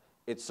dissolved,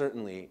 it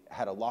certainly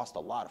had lost a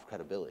lot of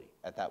credibility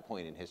at that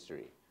point in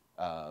history,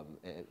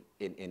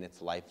 in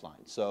its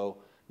lifeline. So,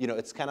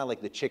 it's kind of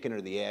like the chicken or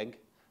the egg.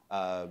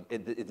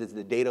 Does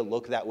the data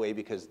look that way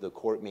because the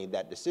court made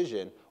that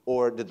decision,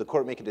 or did the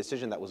court make a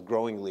decision that was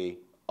growingly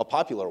a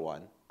popular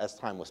one as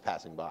time was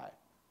passing by?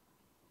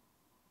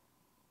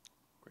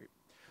 Great.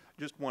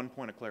 Just one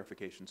point of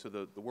clarification. So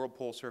the World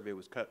Poll Survey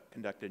was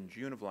conducted in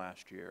June of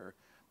last year.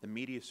 The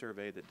media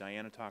survey that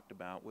Diana talked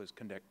about was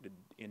conducted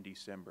in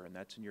December, and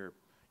that's in your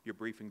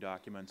briefing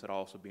documents. That'll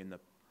also be in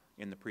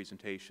the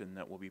presentation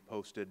that will be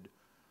posted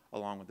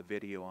along with the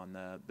video on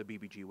the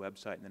BBG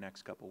website in the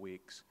next couple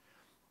weeks.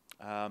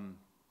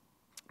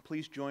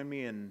 Please join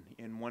me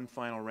in one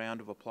final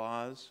round of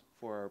applause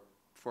for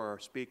our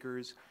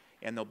speakers,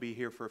 and they'll be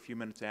here for a few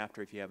minutes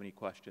after if you have any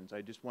questions.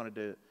 I just wanted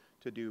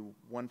to do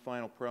one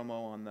final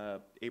promo on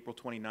the April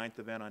 29th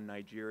event on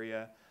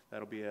Nigeria.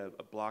 That'll be a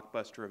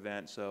blockbuster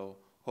event, so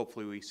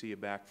hopefully we see you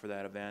back for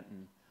that event,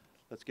 and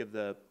let's give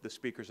the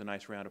speakers a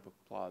nice round of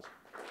applause.